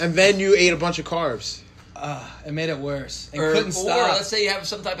 like, just... And then you ate a bunch of carbs. It made it worse. And Or couldn't stop. let's say you have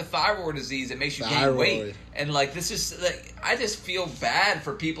some type of thyroid disease that makes you gain Thyroid. weight, and like this is like I just feel bad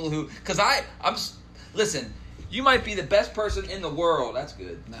for people who because listen, you might be the best person in the world. That's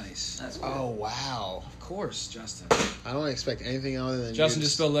good. Nice. That's good. Oh wow! Of course, Justin. I don't expect anything other than Justin you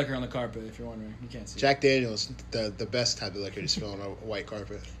just spilled liquor on the carpet. If you're wondering, you can't see. Jack Daniels, the best type of liquor to spill on a white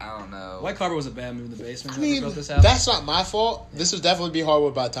carpet. I don't know. White carpet was a bad move in the basement. I when we mean, built this house. that's not my fault. This will definitely be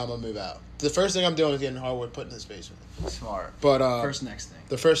hardwood by the time I move out. The first thing I'm doing is getting hardwood put in this basement. Smart. But First next thing.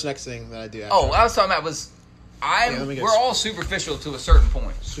 the first next thing that I do. After Oh, what I was talking about was let me get we're a- all superficial to a certain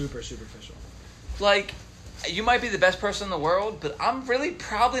point. Super superficial. Like, you might be the best person in the world, but I'm really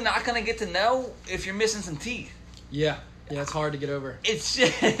probably not going to get to know if you're missing some teeth. Yeah. Yeah, it's hard to get over.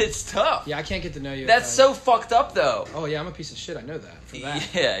 It's tough. Yeah, I can't get to know you. That's so fucked up, though. Oh yeah, I'm a piece of shit. I know that. For that.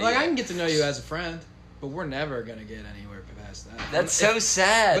 Yeah, Like yeah. I can get to know you as a friend, but we're never gonna get anywhere past that. That's so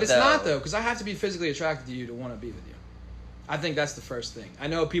sad. But it's not though, because I have to be physically attracted to you to want to be with you. I think that's the first thing. I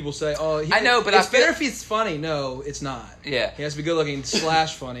know people say, "Oh, I know, but it's I feel- better if he's funny." No, it's not. Yeah. He has to be good looking /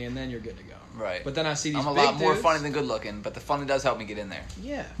 funny, and then you're good to go. Right. But then I see these. I'm a big lot more dudes- funny than good looking, but the funny does help me get in there.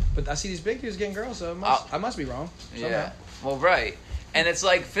 Yeah, but I see these big dudes getting girls, so I must be wrong. Somehow. Yeah. Well, right. And it's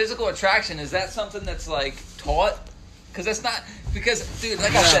like physical attraction. Is that something that's like taught? Because that's not. Because, dude,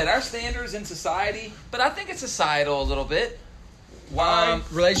 like I said, our standards in society, but I think it's societal a little bit. Why?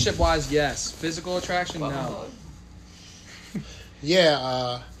 Relationship wise, yes. Physical attraction, no. Well,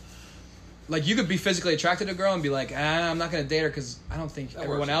 Yeah, Like you could be physically attracted to a girl and be like, I'm not gonna date her because I don't think That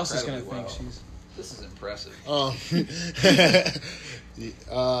everyone works else is gonna incredibly think well. she's. This is impressive.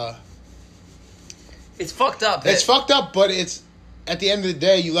 It's fucked up. it's fucked up, but it's at the end of the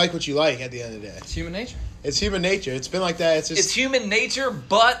day, you like what you like. At the end of the day, It's human nature. it's human nature. It's been like that. It's just It's human nature,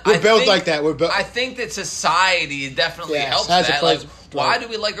 but we're I built think, like that. We're built. I think that society definitely Yes, helps has a that. place- Like, why do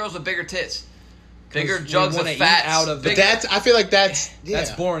we like girls with bigger tits? Bigger 'Cause we jugs of wanna eat fat. out of- but that's. I feel like that's. Yeah.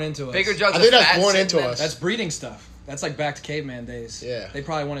 That's born into us. bigger jugs I of think fat. that's born sitting into in- us. That's breeding stuff. That's like back to caveman days. Yeah. They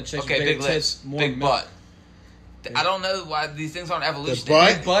probably want to chase Okay, bigger big tits, lips, more big milk. butt. I don't know why these things aren't evolutionary.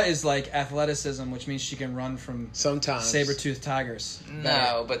 butt? Big butt is like athleticism, which means she can run from Sometimes saber-toothed tigers.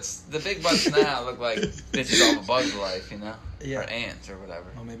 No, but the big butts now look like bitches off a Bug's Life, you know? Yeah. Or ants or whatever.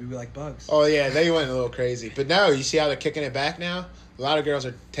 Oh, maybe we like bugs. Oh yeah, they went a little crazy. But no, you see how they're kicking it back now. A lot of girls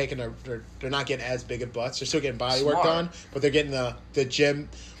are taking they're not getting as big of butts. They're still getting body work Smart. done, but they're getting the gym.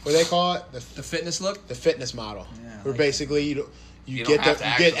 What do they call it? The fitness look. The fitness model. Yeah, where like basically you don't get have to you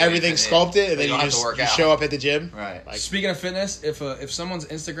actually get everything fit in, sculpted, but and then you you don't have to just work you out. show up at the gym. Right. Like, Speaking of fitness, if someone's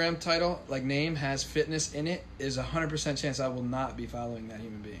Instagram title like name has fitness in it, is 100% chance I will not be following that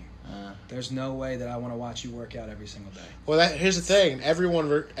human being. There's no way that I want to watch you work out every single day. well, here's the thing.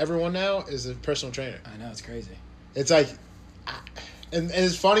 Everyone now is a personal trainer. I know it's crazy. It's like, and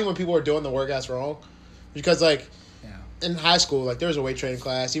it's funny when people are doing the workouts wrong, because like Yeah. in high school, like there was a weight training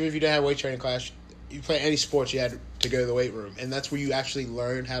class. Even if you didn't have a weight training class, you play any sports, you had to go to the weight room, and that's where you actually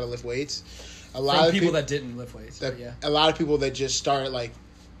learn how to lift weights. A lot From of people that didn't lift weights. that But yeah. a lot of people that just started like,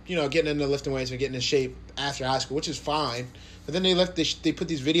 getting into lifting weights and getting in shape after high school, which is fine. But then they put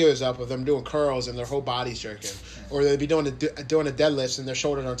these videos up of them doing curls and their whole body's jerking, or they'd be doing a deadlifts and their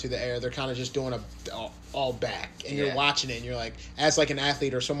shoulders aren't to the air. They're kind of just doing all back, and you're Yeah. watching it and you're like, as like an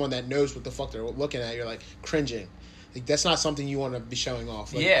athlete or someone that knows what the fuck they're looking at, you're like cringing. Like that's not something you want to be showing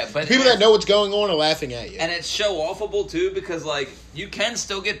off. Like, Yeah, but the people that know what's going on are laughing at you. And it's show offable too because like you can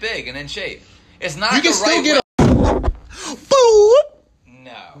still get big and in shape. It's not You can the still right get way. Boom.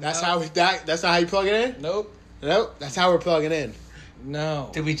 No. That's that's not how you plug it in. Nope. Nope. That's how we're plugging in. No.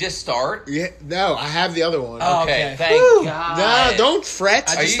 Did we just start? Yeah. No, I have the other one. Oh, Okay, okay. thank Woo. God. Nah, don't fret.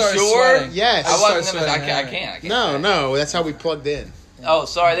 I Are just you started sure? sweating. Yes. I just wasn't started gonna. I sweating. can't. No, that's how we plugged in. Oh,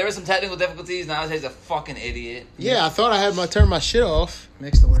 sorry. There were some technical difficulties. Now he's a fucking idiot. Yeah, I thought I had turned my shit off.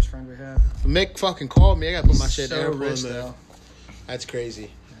 Mick's the worst friend we have. Mick fucking called me. I gotta put my shit in So airplane rich mode. though. That's crazy.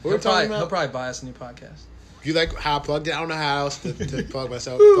 What He'll were we talking probably about? buy us a new podcast. You like how I plugged it? I don't know how else to plug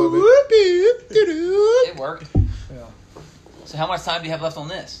myself. It worked. Yeah. So how much time do you have left on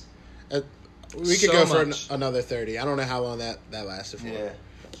this? We could So go for much. another 30. I don't know how long that lasted for.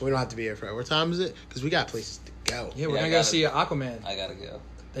 We don't have to be here forever. What time is it? Because we got places to go. Yeah, we're Yeah, I gonna go gotta- see Aquaman. I gotta go.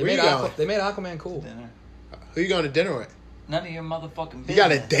 They Where made you going? they made Aquaman cool. Dinner. Who you going to dinner with? None of your motherfucking business. You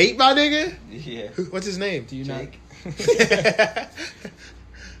got a date, my nigga? Yeah. What's his name? Do you Jake. not?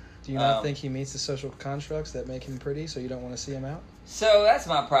 Do you not Um, think he meets the social constructs that make him pretty, so you don't want to see him out? So that's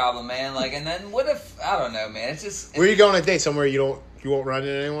my problem, man. Like, and then what if I don't know, man? It's just Where you going on a date? Somewhere you won't run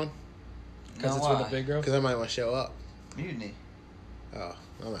into anyone? Because No, it's with why? a big girl. Because I might want to show up. Mutiny. Oh,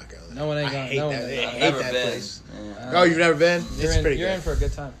 I'm not going. No one ain't I going. hate No one that. ain't I going. hate Never that been. place. Yeah. Oh, you've never been? You're It's pretty you're good. in for a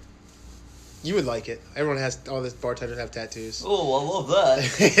good time. You would like it. Everyone has all the bartenders have tattoos. Oh, I love that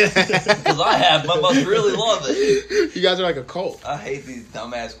because I have. I must really love it. You guys are like a cult. I hate these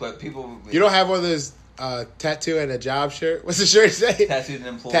dumbass people. You don't have one of those tattoo and a job shirt. What's the shirt say? tattooed and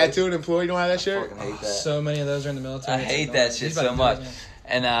employed. Tattoo and employee. You don't have that I shirt. fucking hate that. So many of those are in the military. I It's hate annoying. that shit He's about so to much. do it,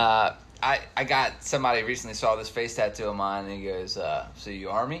 And I got somebody recently saw this face tattoo of mine, and he goes, "So you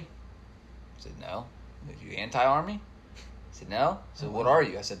Army?" I said, "No." "You anti-Army?" I said, "No." So what are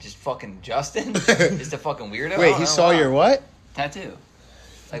you? I said, "Just fucking Justin." Just a fucking weirdo. I Wait, don't he know saw why. your what? tattoo.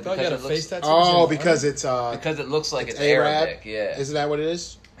 I Like thought you had a it face tattoo. Oh, Was it because Army? it's because it looks like it's Arab. Arabic. Yeah, Isn't that what it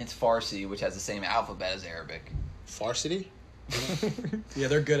is? it's Farsi, which has the same alphabet as Arabic. Varsity. Yeah,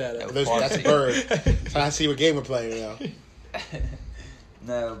 they're good at it. That's a bird. So I see what game we're playing now.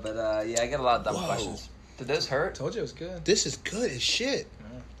 No, but yeah, I get a lot of dumb Whoa. questions. Did those hurt? Told you it was good. This is good as shit.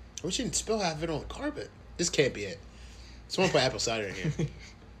 I wish you didn't spill half of it on the carpet. This can't be it. Someone put apple cider in here.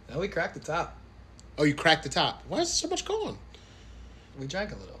 Now we cracked the top. Oh, you cracked the top. Why is there so much gone? We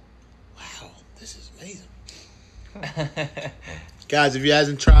drank a little. Wow, this is amazing. Guys, if you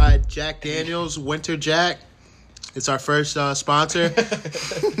hasn't tried Jack Daniels Winter Jack, it's our first sponsor.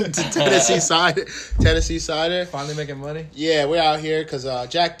 It's Tennessee cider. Finally making money. Yeah, we're out here because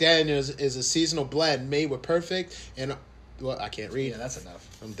Jack Daniels is a seasonal blend made with perfect and well, I can't read. Yeah, that's enough.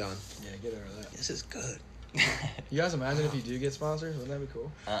 I'm done. Yeah, get over that. This is good. You guys imagine if you do get sponsors? Wouldn't that be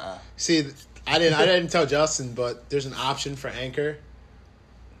cool? See, I didn't tell Justin, but there's an option for Anchor,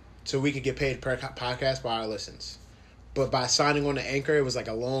 so we could get paid per podcast by our listens. But by signing on to Anchor, it was like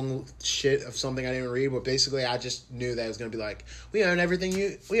a long shit of something I didn't read. But basically, I just knew that it was going to be like, we own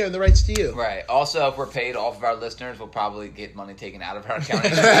everything we own the rights to you. Right. Also, if we're paid off of our listeners, we'll probably get money taken out of our account.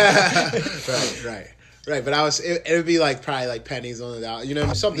 Right. But it would be like probably like pennies on the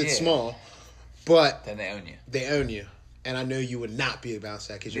dollar, something small. But Then they own you. they own you, and I know you would not be about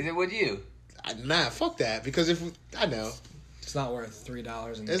that because Neither would you. nah, fuck that. Because I know. It's not worth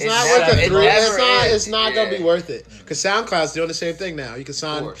 $3. And It's It's not never- worth the it three. never It's is. not gonna be Yeah. worth it. Because SoundCloud's doing the same thing now. You can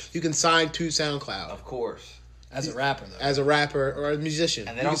sign. course. You can sign to SoundCloud Of course. as a rapper, though. as a rapper or a musician.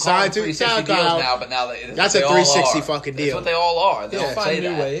 And they you don't can call sign them 360 deals now, but now That's a 360 fucking deal. That's what they all are. They Yeah. don't Find say new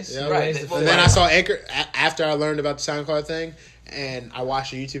that. ways. Yeah. New Right. ways to Well, fit And then in. I saw Anchor after I learned about the SoundCloud thing, and I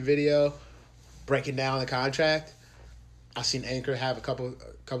watched a YouTube video breaking down the contract. I seen Anchor have a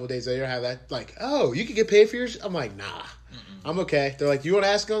couple days later have that like, oh, you can get paid for yours. I'm like, nah, I'm okay. They're like, you want to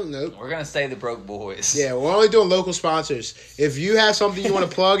ask them? Nope. We're gonna stay the broke boys. Yeah, we're only doing local sponsors. If you have something you want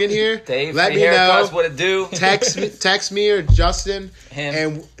to plug in here, Dave, let free me know. haircuts, what it do? Text me or Justin, Him.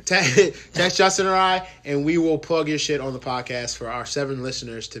 and text Justin or I, and we will plug your shit on the podcast for our 7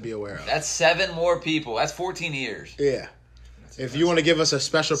 listeners to be aware of. That's 7 more people. That's 14 years. Yeah. If you want to give us a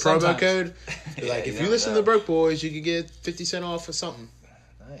special promo Sometimes. code, Yeah, like you if you never listen know. to Broke Boys, you could get 50 cents off or something.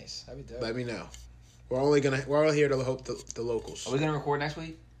 Nice. That'd be dope. Let me know. We're all here to help the locals. Are we gonna record next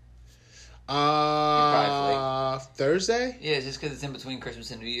week? probably Thursday? Yeah, just because it's in between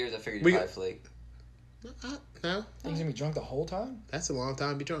Christmas and New Year's, I figured We- you'd probably flake. No, Think he's gonna be drunk the whole time? that's a long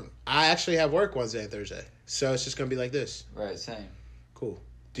time to be drunk. I actually have work Wednesday and Thursday, so it's just gonna be like this. Right, same. Cool.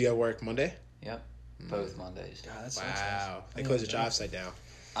 Do you have work Monday? Yep. Both Mondays. God, that's so Wow. They expensive. close the job site down.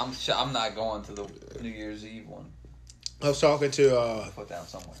 I'm not going to the New Year's Eve one. I was talking to I'll put down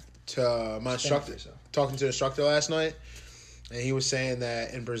somewhere. my instructor, talking to the instructor last night, and he was saying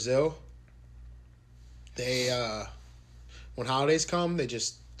that in Brazil, they when holidays come,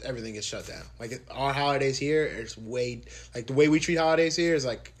 everything gets shut down. Like our holidays here, it's way like the way we treat holidays here is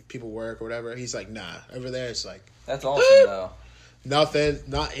like people work or whatever. He's like, nah, over there it's like That's awesome though. nothing,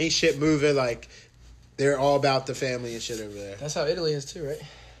 ain't shit moving. Like they're all about the family and shit over there. That's how Italy is too, right?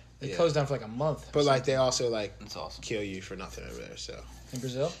 They Yeah. closed down for like a month. But like they also like That's awesome. kill you for nothing over there. So in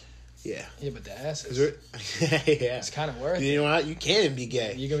Brazil? yeah, Yeah, but the ass is is it? Yeah. it's kind of worth it. You know what? You can't be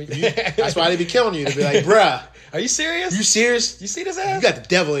gay. You gonna be That's why they be killing you. To be like, bruh, Are you serious? you serious? You see this You ass? got the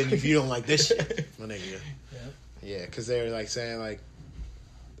devil in you if you don't like this shit, my nigga. Yeah. Yeah, because they were like saying like,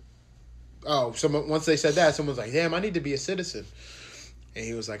 oh, once they said that, someone's like, damn, I need to be a citizen. And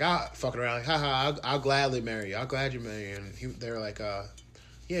he was like, fucking around, like, haha, I'll gladly marry you. I'll glad you marry you. And they were like,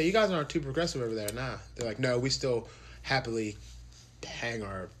 yeah, you guys aren't too progressive over there. Nah. They're like, no, we still happily hang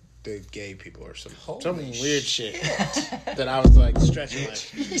the gay people or some weird shit that I was like stretching like.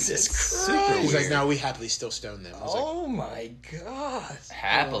 Jesus Super Christ. He's like, weird. no, we happily still stone them. I was like, Oh my God.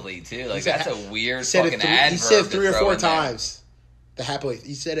 Happily too. Like said that's a weird he said fucking it adverb. he said to 3 or throw 4 in there. times. The happily,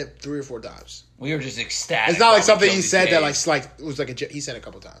 he said it 3 or 4 times. We were just ecstatic. It's not while like we something killed he these said that gays. like it was like he said it a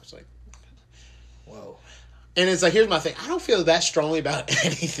couple times like. Whoa. And it's like, here's my thing. I don't feel that strongly about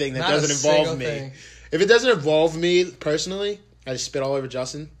anything that Not a doesn't involve single me. thing. If it doesn't involve me personally, I just spit all over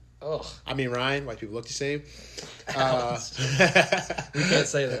Justin. Ugh. I mean Ryan. White people look the same. We can't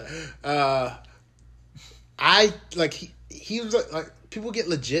say that. I like he was like people get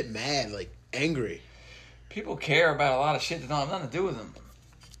legit mad, like angry. People care about a lot of shit that don't have nothing to do with them.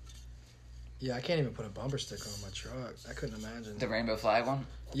 Yeah, I can't even put a bumper sticker on my truck. I couldn't imagine. The rainbow flag one.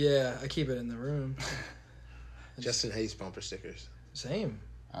 Yeah, I keep it in the room. Justin hates bumper stickers. Same.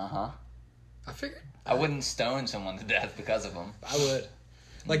 Uh-huh. I figured I wouldn't stone someone to death because of them. I would.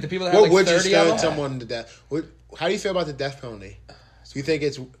 Like the people that have What like would you 30 of stone them. someone to death? How do you feel about the death penalty? Do you think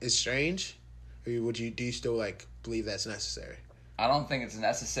it's strange, or do you still like believe that's necessary? I don't think it's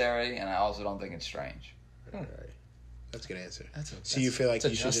necessary, and I also don't think it's strange. Right. That's a good answer. That's You feel like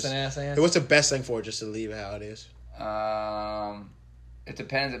that's you a should Justin just... ass answer. What's the best thing for it? Just to leave it how it is? It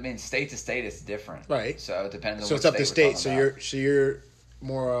depends. I mean, state to state, it's different. Right. So it depends on So what it's up to state state. we're talking So you're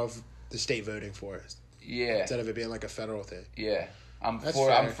more of the state voting for it Yeah. instead of it being like a federal thing. Yeah. I'm That's for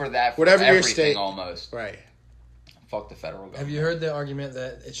fair. that for Whatever your everything state- almost. Right. Fuck the federal government. Have you heard the argument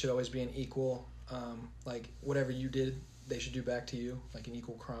that it should always be an equal, like whatever you did, they should do back to you, like an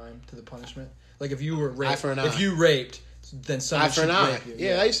equal crime to the punishment. Like if you were raped, Eye for an eye. if you raped, then someone Eye for should an eye. rape you.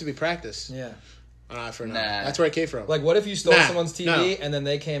 Yeah, that used to be practice. Yeah. An eye for an Nah. eye. That's where it came from. Like what if you stole Nah, someone's TV no. and then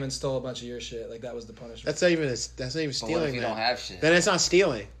they came and stole a bunch of your shit? Like that was the punishment. That's not even But what stealing. if you then? don't have shit? Then it's not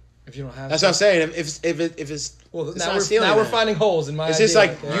stealing. If you don't have, That's what I'm saying. If it's well, it's now not we're stealing now we're then. finding holes in my. It's just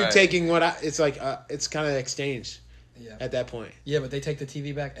idea. like Okay. you Right. taking what I. It's like it's kind of exchange Yeah. at that point. Yeah, but they take the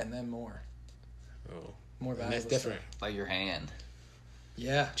TV back and then more Oh, valuable. and that's different. Like your hand. Stuff.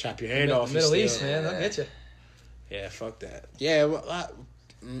 Yeah. Chop your hand The off. you Middle steal. East, man, they'll get you. Yeah, fuck that. Yeah, well,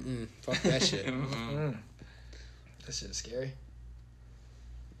 fuck that shit. That shit is scary.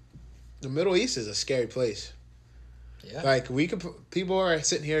 The Middle East is a scary place. Yeah. Like people are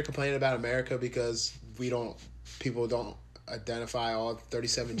sitting here complaining about America because people don't identify all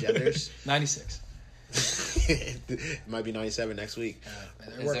 37 genders. 96. It might be 97 next week. They're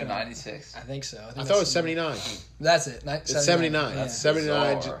Is there working on it. 96? I think so. I thought it was 79. That's it. It's 79. Yeah. That's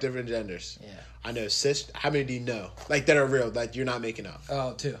 79 bizarre. different genders. Yeah. I know how many do you know? Like that are real, like you're not making up.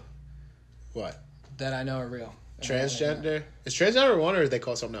 Oh, two What? that I know are real. Transgender? Is transgender one or do they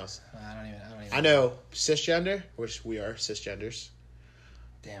call it something else? I don't even. I know cisgender, which we are cisgenders.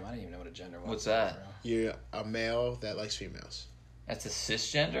 Damn, I didn't even know what a gender was. What's that? bro. You're a male that likes females. That's a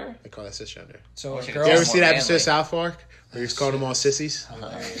cisgender? They call that cisgender. So Wish a I could girl. You ever more see that manly. episode of South Park where he's calling them all sissies?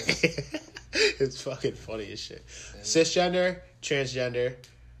 Hilarious. It's fucking funny as shit. Cisgender, transgender,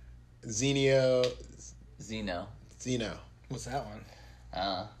 xeno. Xeno. What's that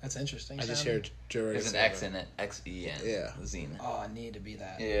one? That's interesting. I just sounding. heard Joe Rogan There's an say X that. in it. X-E-N. Yeah. Xeno. Oh, I need to be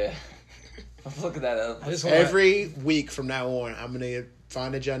that. Yeah. Let's look at that up. I just want. Every week from now on, I'm gonna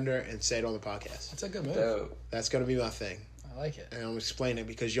find a gender and say it on the podcast. That's a good move. Dope. That's gonna be my thing, I like it. and I'm explaining it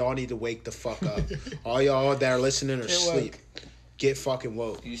because y'all need to wake the fuck up. All y'all that are listening are Get asleep. woke. Get fucking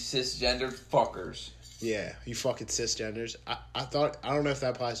woke. You cisgendered fuckers. Yeah, you fucking cisgenders. I don't know if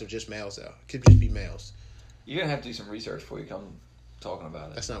that applies to just males though. It could just be males. You're going to have to do some research before you come talking about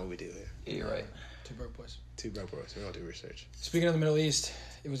it. That's not what we do here. Yeah, you're right. Two broke boys. Two broke boys. We don't do research. Speaking of the Middle East,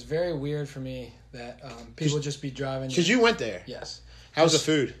 it was very weird for me that people would just be driving. Because you went there. Yes. How was the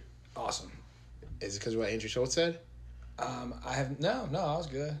food? Awesome. Is it because of what Andrew Schultz said? I have no. I was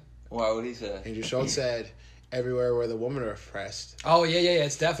good. Why would he say? Andrew Schultz said, everywhere where the women are oppressed, Oh yeah.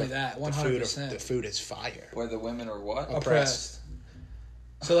 It's definitely that. the 100%. food is fire. Where the women are what? Oppressed.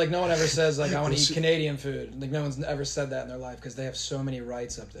 So like no one ever says like I want to eat Canadian food. Like no one's ever said that in their life because they have so many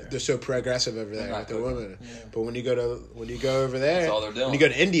rights up there. They're so progressive over there not with the cooking. women. Yeah. But when you go over there, That's all they're doing. when you go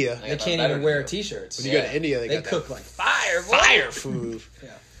to India, They They got can't better even to wear do. t-shirts. when you go to Yeah. India, they They got cook that like fire. fire food. Yeah.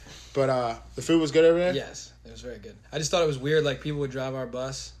 But the food was good over there. Yes, it was very good. I just thought it was weird. Like people would drive our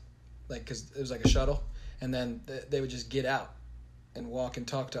bus, like because it was like a shuttle, and then they would just get out and walk and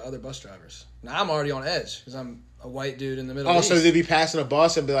talk to other bus drivers. Now I'm already on edge because I'm a white dude in the Middle Oh, East. so they'd be passing a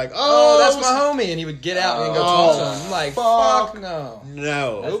bus and be like, Oh, that's what's- my homie, and he would get out and go Oh, talk to him. I'm like, fuck. fuck no.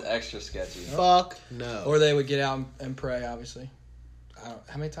 No. That's extra sketchy. Fuck no. Or they would get out and pray. Obviously, how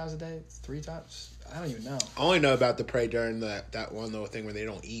many times a day? 3 times? I don't even know. I only know about the pray during that one little thing where they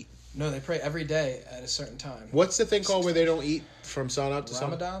don't eat. No, they pray every day at a certain time. What's the thing called where they don't eat from sun up to sun?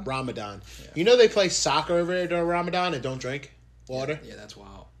 Ramadan? Ramadan. Yeah. You know they play soccer over there during Ramadan and don't drink water? Yeah, that's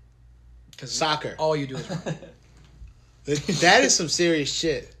wild. Because Soccer. all you do is run. That is some serious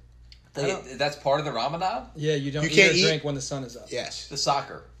shit. That's part of the Ramadan? Yeah, you don't You eat can't or eat? drink when the sun is up. Yes. The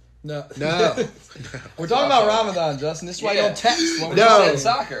soccer. No. No. We're talking about Ramadan, Justin. This is why you Yeah. don't text. When we No. You say said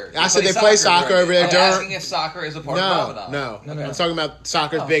soccer. I said they play soccer over there I'm during- asking if soccer is a part of No, Ramadan. no. No. I'm talking about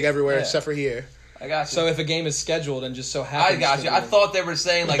soccer's Oh, big everywhere yeah. except for here. I got you. So if a game is scheduled and just so happens, I got to you. I be- thought they were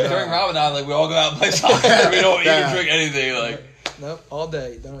saying like during Ramadan, like we all go out and play soccer. We don't eat Yeah. or drink anything. Like Nope, all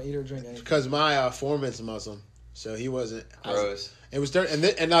day. They don't eat or drink anything. Because my foreman's Muslim, so he wasn't. gross. It was during,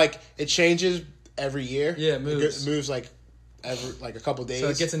 and like it changes every year. Yeah, it moves. It moves like a couple days. So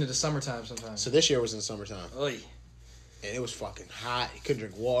it gets into the summertime sometimes. So this year was in the summertime, Oy. and it was fucking hot. He couldn't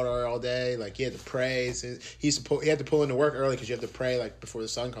drink water all day. Like he had to pray. So he had to pull into work early because you have to pray like before the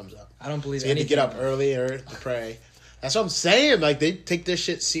sun comes up. I don't believe So he had to anything. get up earlier to pray. That's what I'm saying. Like they take this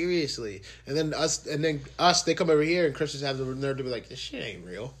shit seriously, and then us, they come over here and Christians have the nerve to be like, this shit ain't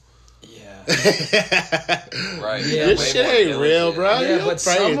real. Yeah. Right. Yeah, This way shit more ain't diligent. real, bro. Yeah, You but pray it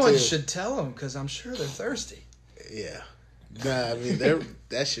someone too. should tell them because I'm sure they're thirsty. Yeah. Nah, I mean,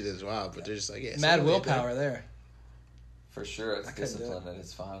 that shit is wild, but they're just like, yeah. Mad something like willpower there. For sure, it's couldn't do discipline at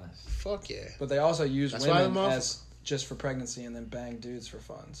its finest. that. Fuck yeah. But they also use That's why women the as just for pregnancy and then bang dudes for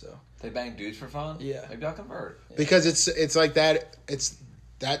fun. So They bang dudes for fun? Yeah. Maybe I'll convert. Because it's like that. It's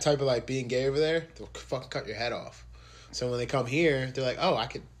that type of like being gay over there. They'll fucking cut your head off. So when they come here, they're like, oh, I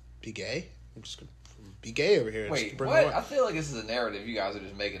could be gay. I'm just gonna be gay over here. Wait, Just bring what? it on. I feel like this is a narrative you guys are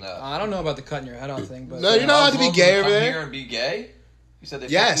just making up. I don't know about the cutting your head off thing, but No, you're not allowed to be Muslims gay will over come there. here and be gay? You said they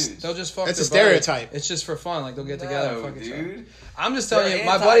Yes. fuck dudes. they'll just fuck. That's their a buddy. stereotype. It's just for fun. Like they'll get together and No, fuck each other. dude. I'm just telling They're you,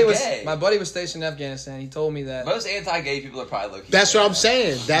 anti-gay. my buddy was stationed in Afghanistan. He told me that. Most anti-gay people are probably low-key. That's gay. what I'm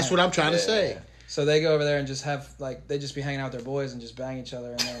saying. That's what I'm trying to Yeah. say. So they go over there and just have like they just be hanging out with their boys and just bang each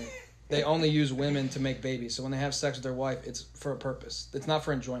other, and then they only use women to make babies. So when they have sex with their wife, it's for a purpose. It's not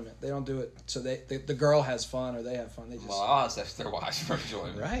for enjoyment. They don't do it so the girl has fun or they have fun. They just Well, I'll have sex with their wives for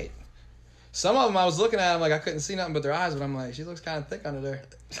enjoyment. right. Some of them I was looking at them like I couldn't see nothing but their eyes, but I'm like, she looks kind of thick under there.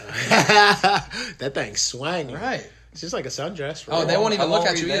 That thing's swanging. Right. It's just like a sundress. Oh, they won't even How long look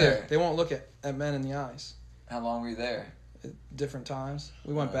at were you you either. there? They won't look at men in the eyes. How long were you there? At different times.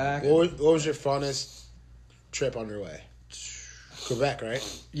 We went back. What was your funnest trip on your way? Quebec,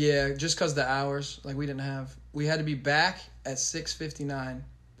 right? Yeah, just because the hours. Like we had to be back at 6:59,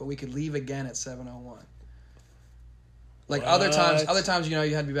 but we could leave again at 7:01. Like other What? times, you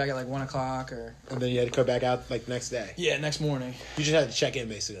had to be back at like 1:00 or And then you had to come back out like next day. yeah, next morning. You just had to check in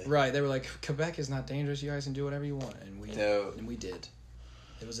basically. Right? They were like, Quebec is not dangerous. You guys can do whatever you want, and No. we did.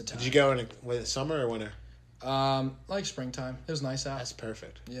 It was a time. Did you go in was it summer or winter? Like springtime. It was nice out. That's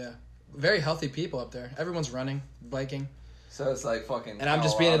perfect. Yeah, very healthy people up there. Everyone's running, biking, So it's like fucking. and I'm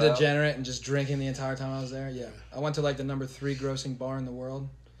just being a Colorado. degenerate and just drinking the entire time I was there. Yeah, I went to like the number 3 grossing bar in the world,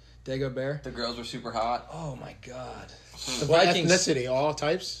 Dago Bear. The girls were super hot. Oh my god. The What Vikings, ethnicity? All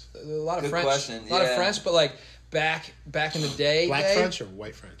types? a lot of Good French, question, a lot of yeah. French, but like back in the day, Black Dave, French or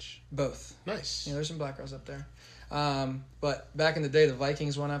white French? both. Nice. There's some black girls up there. But back in the day, the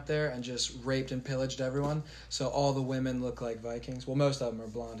Vikings went up there and just raped and pillaged everyone. So all the women look like Vikings. Well, most of them are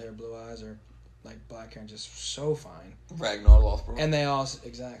blonde hair, blue eyes, or like black hair, and just so fine. Ragnar Lothbrok. And they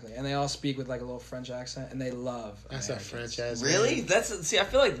all speak with like a little French accent, and they love. That's a Americans. French ass. Really? I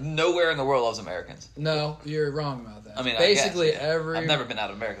feel like nowhere in the world loves Americans. No, you're wrong about that. I mean, basically I guess, yeah. every. I've never been out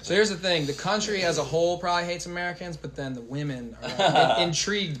of America. So here's the thing: the country as a whole probably hates Americans, but then the women are like,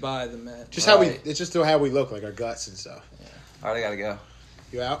 intrigued by the men. Just Right. it's just how we look, like our guts and stuff. All right, I gotta go.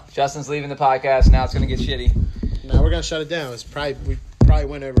 You out? Justin's leaving the podcast. Now it's gonna get shitty. No, we're gonna shut it down. We probably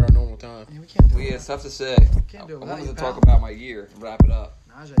went over our normal time. Yeah, we can't do We it. have stuff to say. Can't do it I without wanted you, to pal. talk about my year and wrap it up.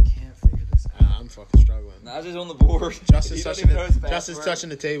 Najee can't figure this out. I'm fucking struggling. Naj's on the board. Justin's You don't touching even know his Justin's password. touching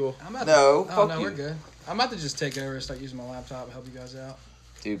the table. I'm about No, to, fuck no, you. we're good. I'm about to just take over and start using my laptop and help you guys out.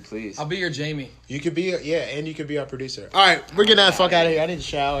 Dude, please. I'll be your Jamie. You could be and you could be our producer. All right, we're getting the fuck out of here. I need to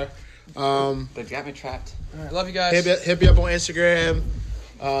shower. They got me trapped. All right, love you guys. Hit me up on Instagram.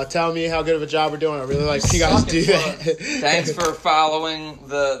 Tell me how good of a job we're doing. I really like you guys do that. Thanks for following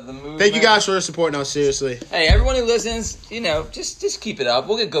the movement. Thank you guys for supporting us. Seriously. Hey, everyone who listens, just keep it up.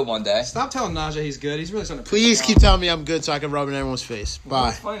 We'll get good one day. Stop telling Najee he's good. He's really something. Please keep telling me I'm good so I can rub it in everyone's face. Bye.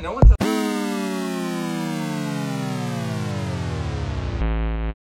 It's funny. No one.